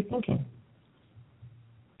 what was he thinking?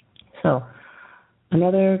 So,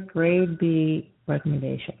 another grade B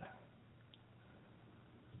recommendation.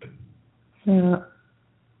 Let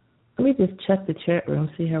me just check the chat room,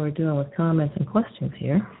 see how we're doing with comments and questions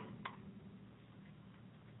here.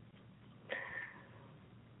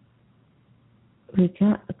 We've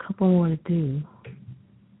got a couple more to do.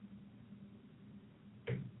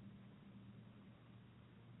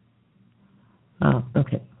 Oh,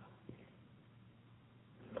 okay.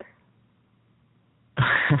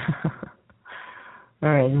 All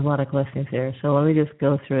right, there's a lot of questions here. So let me just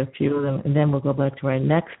go through a few of them, and then we'll go back to our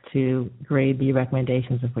next two grade B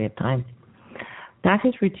recommendations if we have time.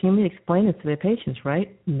 Doctors routinely explain this to their patients,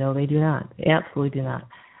 right? No, they do not. Absolutely do not.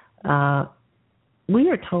 We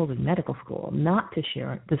are told in medical school not to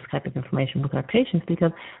share this type of information with our patients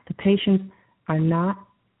because the patients are not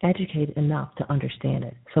educated enough to understand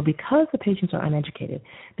it. So because the patients are uneducated,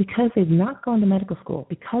 because they've not gone to medical school,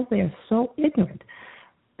 because they are so ignorant,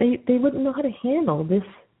 they wouldn't know how to handle this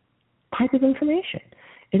type of information.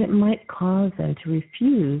 And it might cause them to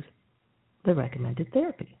refuse the recommended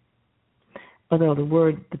therapy. Although the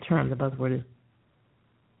buzzword is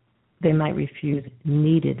they might refuse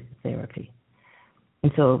needed therapy.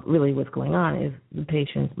 And so really what's going on is the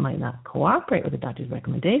patients might not cooperate with the doctor's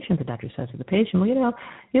recommendations. The doctor says to the patient, well, you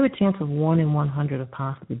have a chance of 1 in 100 of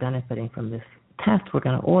possibly benefiting from this test we're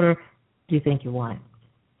going to order. Do you think you want it?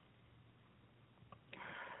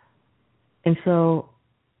 And so,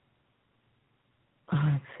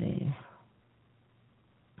 let's see.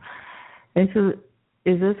 And so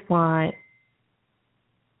is this why,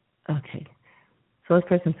 okay. So this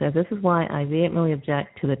person says, this is why I vehemently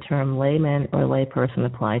object to the term layman or layperson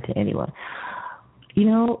applied to anyone.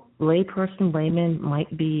 Layperson, layman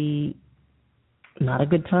might be not a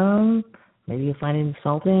good term. Maybe you find it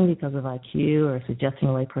insulting because of IQ or suggesting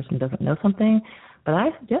a layperson doesn't know something. But I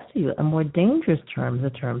suggest to you a more dangerous term is the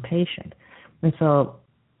term patient. And so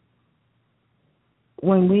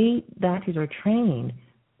when we doctors are trained,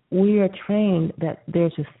 we are trained that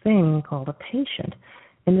there's this thing called a patient.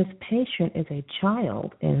 And this patient is a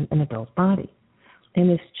child in an adult body. And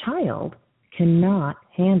this child cannot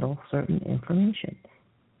handle certain information.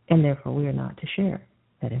 And therefore we are not to share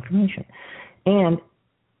that information. And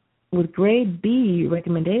with grade B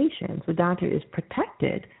recommendations, the doctor is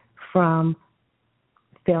protected from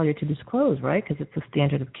failure to disclose, right? Because it's a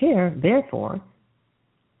standard of care. Therefore,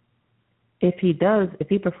 if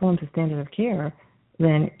he performs a standard of care,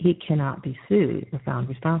 then he cannot be sued or found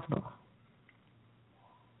responsible.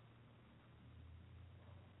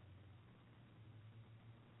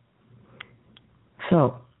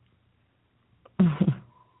 So, all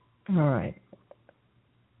right.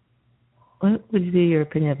 What would be your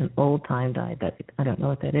opinion of an old-time diabetic? I don't know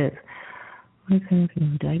what that is. What kind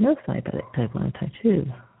of diagnosed diabetic, type 1 and type 2?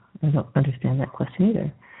 I don't understand that question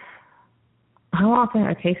either. How often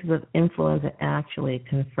are cases of influenza actually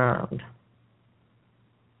confirmed?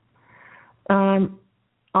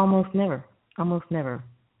 Almost never. Almost never.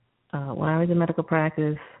 When I was in medical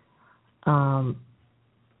practice,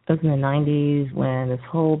 it was in the 90s when this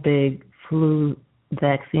whole big flu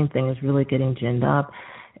vaccine thing was really getting ginned up,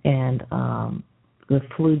 and the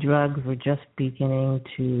flu drugs were just beginning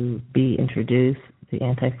to be introduced, the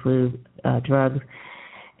anti-flu drugs.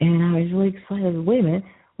 And I was really excited. Wait a minute,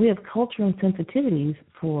 we have culture and sensitivities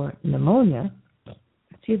for pneumonia.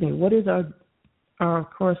 What is our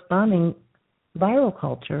corresponding viral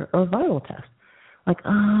culture or viral test? Like,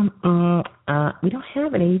 we don't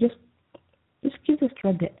have any. You just give this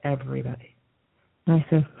drug to everybody. And I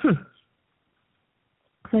said,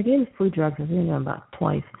 So I gave the flu drugs, I think about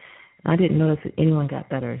twice. And I didn't notice that anyone got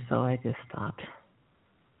better, so I just stopped.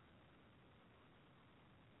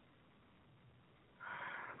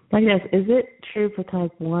 Like this, is it true for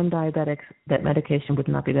type 1 diabetics that medication would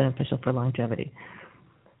not be beneficial for longevity?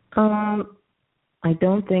 I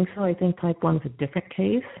don't think so. I think type 1 is a different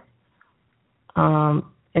case.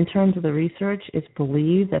 In terms of the research, it's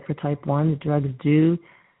believed that for type 1, the drugs do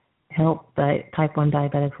help type 1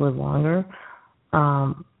 diabetics live longer.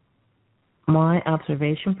 My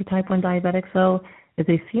observation for type 1 diabetics, though, is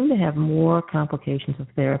they seem to have more complications of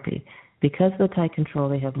therapy. Because of the tight control,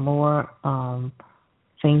 they have more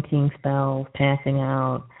fainting spells, passing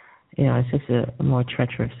out. It's just a more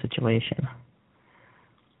treacherous situation.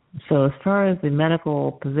 So as far as the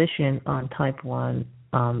medical position on type 1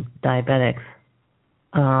 diabetics,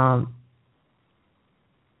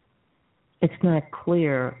 it's not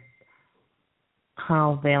clear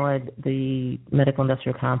how valid the medical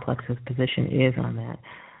industrial complex's position is on that.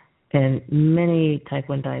 And many type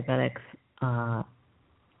 1 diabetics,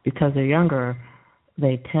 because they're younger,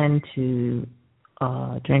 they tend to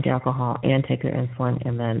drink alcohol and take their insulin,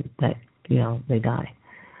 and then they die.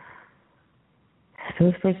 So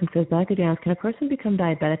this person says, Dr. Downs, can a person become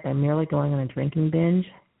diabetic by merely going on a drinking binge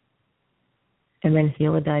and then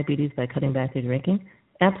heal the diabetes by cutting back their drinking?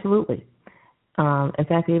 Absolutely. In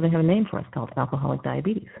fact, they even have a name for it. It's called alcoholic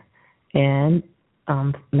diabetes. And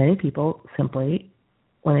many people simply,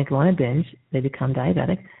 when they go on a binge, they become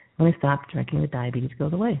diabetic. When they stop drinking, the diabetes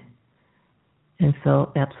goes away. And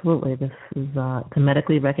so, absolutely, this is a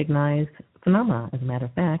medically recognized phenomenon, as a matter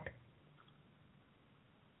of fact.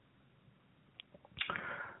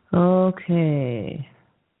 Okay.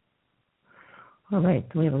 All right,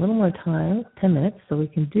 so we have a little more time, 10 minutes, so we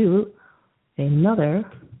can do another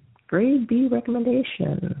grade B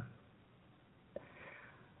recommendation.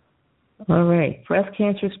 All right, breast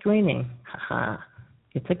cancer screening. Haha,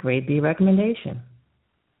 it's a grade B recommendation.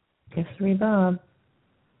 Yes, sir, Bob.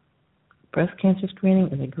 Breast cancer screening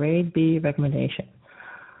is a grade B recommendation.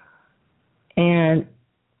 And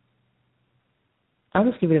I'll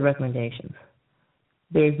just give you the recommendations.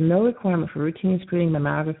 There is no requirement for routine screening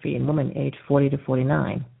mammography in women aged 40 to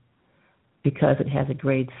 49 because it has a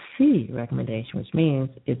grade C recommendation, which means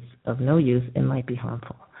it's of no use and might be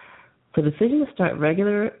harmful. So the decision to start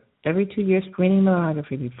regular every 2 year screening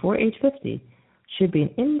mammography before age 50 should be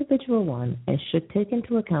an individual one and should take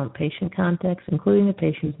into account patient context, including the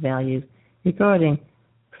patient's values regarding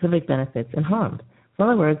specific benefits and harms. So in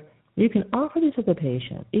other words, you can offer this to the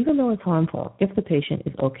patient, even though it's harmful, if the patient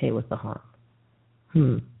is okay with the harm.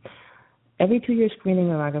 Every 2 year screening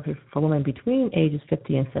mammography for women between ages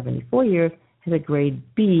 50 and 74 years has a grade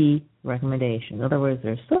B recommendation. In other words,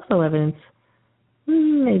 there's social evidence,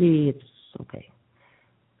 maybe it's okay.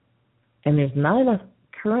 And there's not enough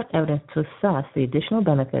current evidence to assess the additional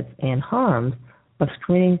benefits and harms of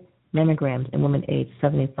screening mammograms in women aged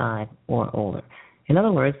 75 or older. In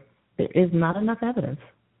other words, there is not enough evidence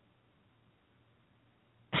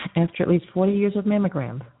after at least 40 years of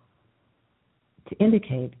mammograms to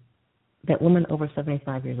indicate that women over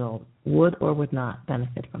 75 years old would or would not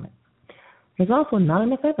benefit from it. There's also not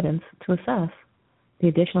enough evidence to assess the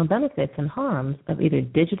additional benefits and harms of either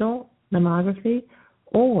digital mammography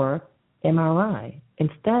or MRI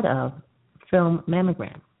instead of film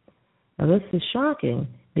mammogram. Now this is shocking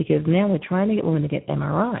because now they're trying to get women to get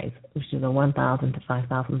MRIs, which is a $1,000 to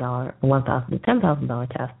 $5,000 or $1,000 to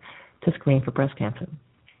 $10,000 test to screen for breast cancer.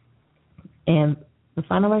 And the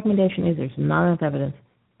final recommendation is there's not enough evidence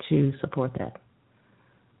to support that.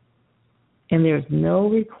 And there's no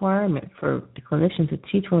requirement for the clinicians to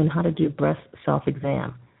teach women how to do breast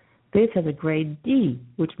self-exam. This has a grade D,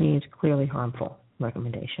 which means clearly harmful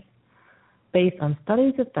recommendation. Based on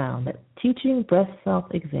studies that found that teaching breast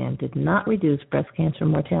self-exam did not reduce breast cancer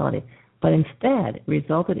mortality, but instead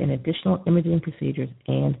resulted in additional imaging procedures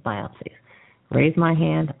and biopsies. Raise my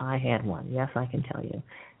hand, I had one. Yes, I can tell you.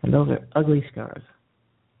 And those are ugly scars.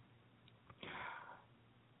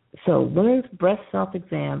 So women's breast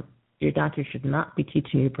self-exam, your doctor should not be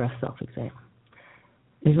teaching you breast self-exam.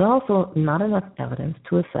 There's also not enough evidence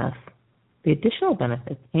to assess the additional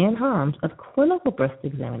benefits and harms of clinical breast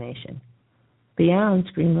examination beyond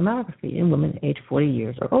screening mammography in women aged 40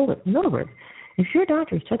 years or older. In other words, if your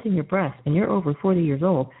doctor is touching your breast and you're over 40 years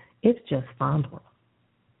old, it's just fondling.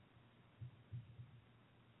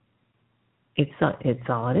 It's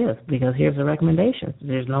all it is, because here's the recommendations.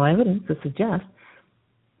 There's no evidence to suggest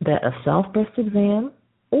that a self-breast exam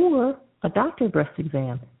or a doctor breast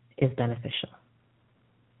exam is beneficial.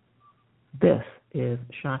 This is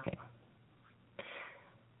shocking.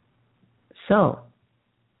 So,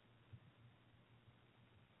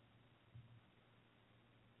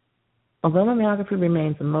 although mammography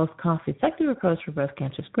remains the most cost-effective approach for breast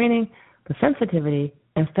cancer screening, the sensitivity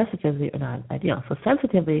and specificity are not ideal. So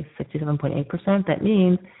sensitivity, 67.8%, that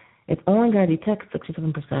means it's only going to detect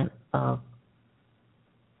 67% of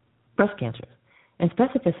breast cancers. And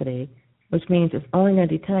specificity, which means it's only going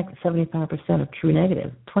to detect 75% of true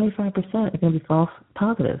negatives. 25% are going to be false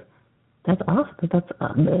positives. That's awesome. That's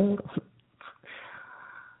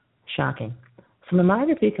shocking. So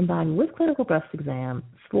mammography combined with clinical breast exam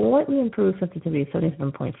slightly improves sensitivity to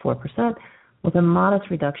 77.4% with a modest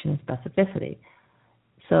reduction in specificity.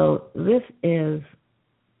 So this is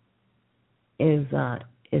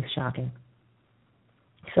shocking.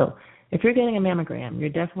 So if you're getting a mammogram, you're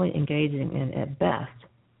definitely engaging in, at best,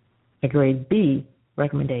 a grade B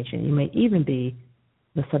recommendation. You may even be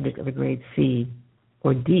the subject of a grade C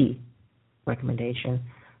or D recommendation.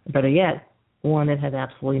 Better yet, one that has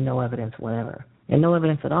absolutely no evidence whatever. And no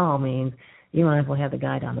evidence at all means you might as well have the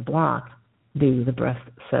guy down the block do the breast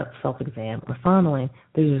self-exam or fondling.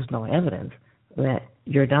 There's just no evidence that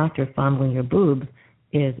your doctor fondling your boobs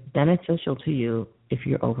is beneficial to you if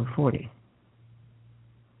you're over 40.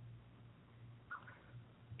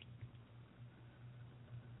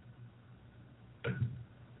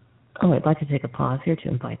 Oh, I'd like to take a pause here to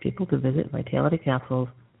invite people to visit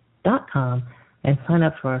vitalitycapsules.com and sign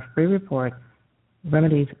up for our free report,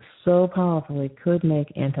 Remedies So Powerful It Could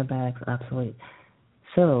Make Antibiotics Obsolete.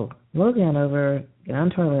 So log on over, get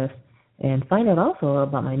onto our list, and find out also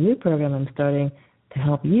about my new program I'm starting to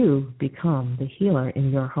help you become the healer in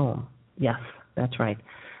your home. Yes, that's right.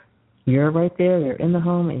 You're right there, you're in the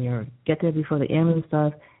home, and you get there before the ambulance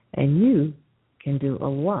does, and you can do a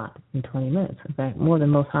lot in 20 minutes. In fact, more than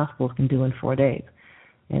most hospitals can do in 4 days.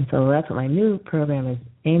 And so that's what my new program is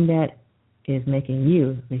aimed at, is making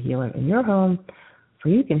you the healer in your home so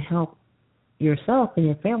you can help yourself and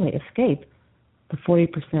your family escape the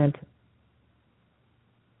 40%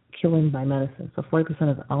 killing by medicine. So 40%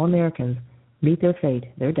 of all Americans meet their fate,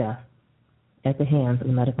 their death, at the hands of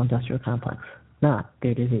the medical industrial complex, not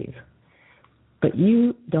their disease. But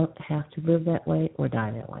you don't have to live that way or die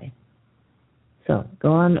that way. So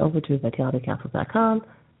go on over to vitalitycapsules.com,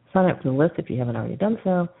 sign up for the list if you haven't already done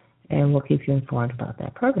so, and we'll keep you informed about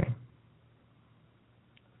that program.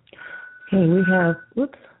 Okay, we have,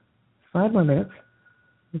 5 more minutes.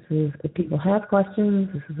 This is, if people have questions,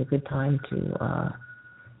 this is a good time to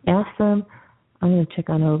ask them. I'm going to check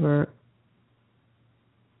on over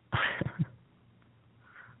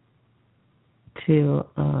to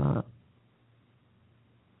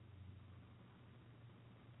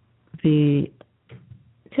the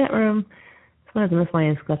chat room. Someone has a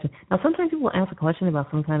miscellaneous question. Now, sometimes people ask a question about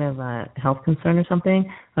some kind of health concern or something.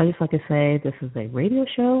 I just like to say this is a radio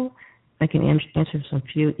show. I can answer some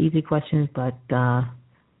few easy questions, but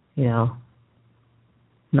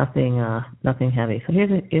nothing heavy. So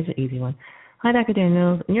here's an easy one. Hi, Dr.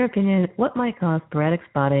 Daniels. In your opinion, what might cause sporadic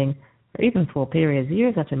spotting or even full periods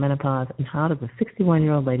years after menopause, and how does a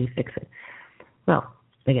 61-year-old lady fix it? Well,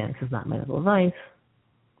 again, this is not medical advice.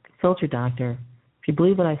 Consult your doctor. If you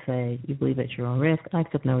believe what I say, you believe at your own risk. I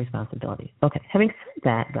accept no responsibility. Okay, having said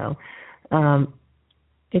that, though,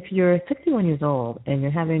 if you're 61 years old and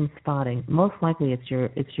you're having spotting, most likely it's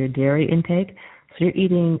your dairy intake. So you're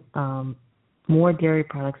eating more dairy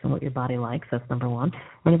products than what your body likes. That's number one.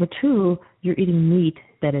 Or number two, you're eating meat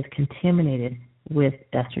that is contaminated with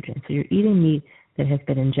estrogen. So you're eating meat that has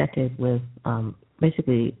been injected with high-dose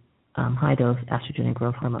estrogen and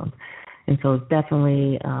growth hormones. And so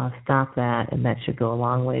definitely stop that, and that should go a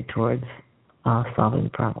long way towards solving the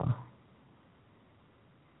problem.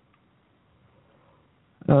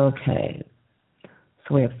 Okay,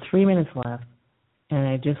 so we have 3 minutes left, and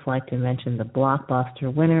I'd just like to mention the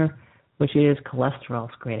blockbuster winner, which is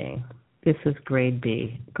cholesterol screening. This is grade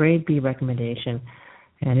B recommendation,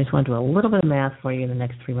 and I just want to do a little bit of math for you in the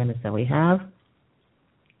next 3 minutes that we have.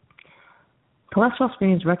 Cholesterol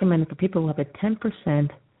screening is recommended for people who have a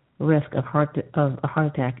 10% risk of a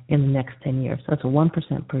heart attack in the next 10 years. So that's a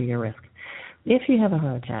 1% per year risk. If you have a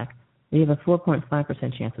heart attack, you have a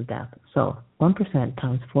 4.5% chance of death. So 1%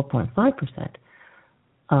 times 4.5%.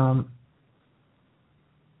 And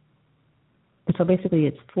so basically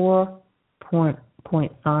it's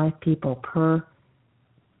 4.5 people per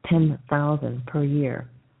 10,000 per year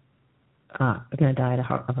are going to die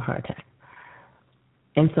of a heart attack.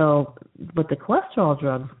 And so what the cholesterol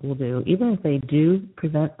drugs will do, even if they do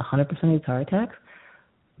prevent 100% of these heart attacks,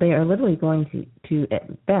 they are literally going to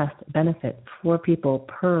at best benefit 4 people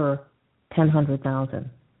per 100,000.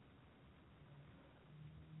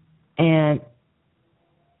 And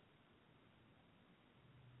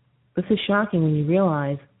this is shocking when you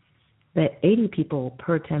realize that 80 people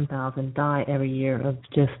per 10,000 die every year of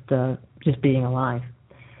just being alive.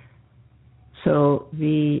 So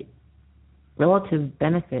the relative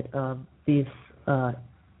benefit of these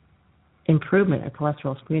improvement of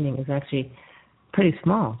cholesterol screening is actually pretty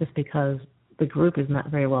small, just because the group is not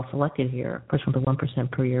very well selected here, a person with a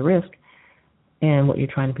 1% per year risk, and what you're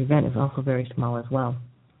trying to prevent is also very small as well.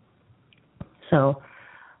 So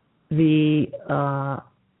the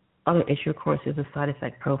other issue, of course, is the side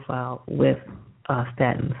effect profile with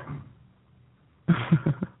statins.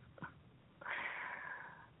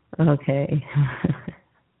 Okay.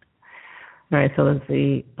 All right, so let's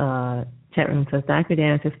see. Chat room says, Dr.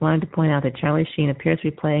 Dan, just wanted to point out that Charlie Sheen appears to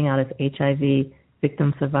be playing out his HIV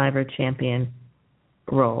victim survivor champion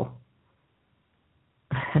role.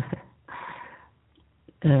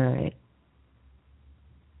 All right.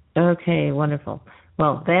 Okay, wonderful.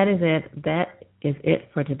 Well, that is it. That is it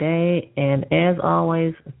for today. And as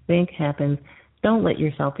always, think happens. Don't let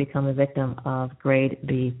yourself become a victim of grade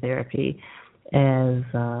B therapy. As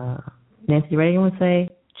Nancy Reagan would say,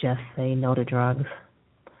 just say no to drugs.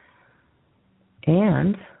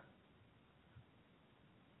 And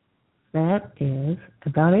that is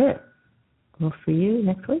about it. We'll see you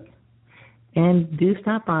next week. And do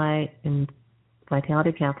stop by in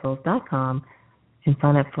vitalitycapsules.com and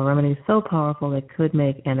sign up for remedies so powerful they could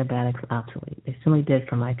make antibiotics obsolete. They certainly did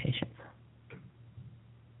for my patients.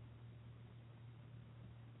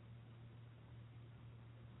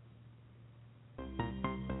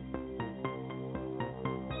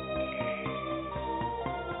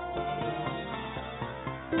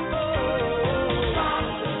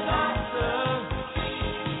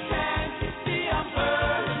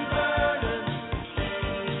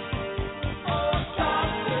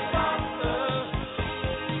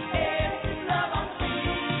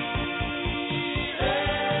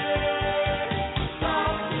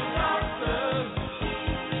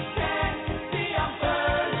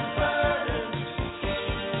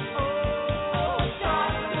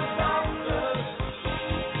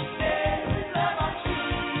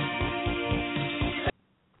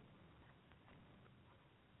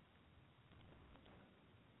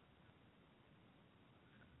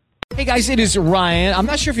 Hey guys, it is Ryan. I'm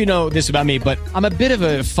not sure if you know this about me, but I'm a bit of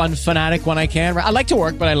a fun fanatic when I can. I like to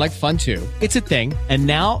work, but I like fun too. It's a thing. And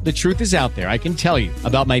now the truth is out there. I can tell you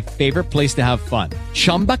about my favorite place to have fun.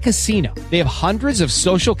 Chumba Casino. They have hundreds of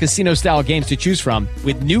social casino style games to choose from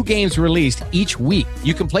with new games released each week.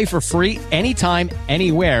 You can play for free anytime,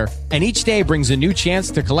 anywhere. And each day brings a new chance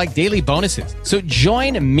to collect daily bonuses. So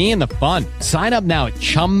join me in the fun. Sign up now at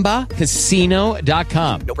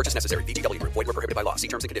ChumbaCasino.com. No purchase necessary. VGW Group. Void where prohibited by law. See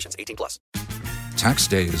terms and conditions. 18+. Tax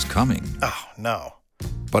day is coming. Oh, no.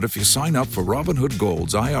 But if you sign up for Robinhood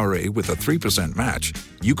Gold's IRA with a 3% match,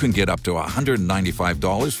 you can get up to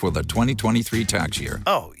 $195 for the 2023 tax year.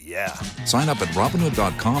 Oh, yeah. Sign up at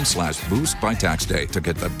Robinhood.com/boost by tax day to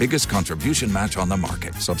get the biggest contribution match on the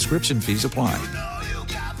market. Subscription fees apply.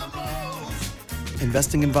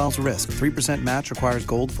 Investing involves risk. 3% match requires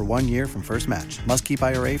gold for 1 year from first match. Must keep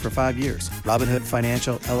IRA for 5 years. Robinhood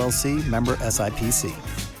Financial, LLC, member SIPC.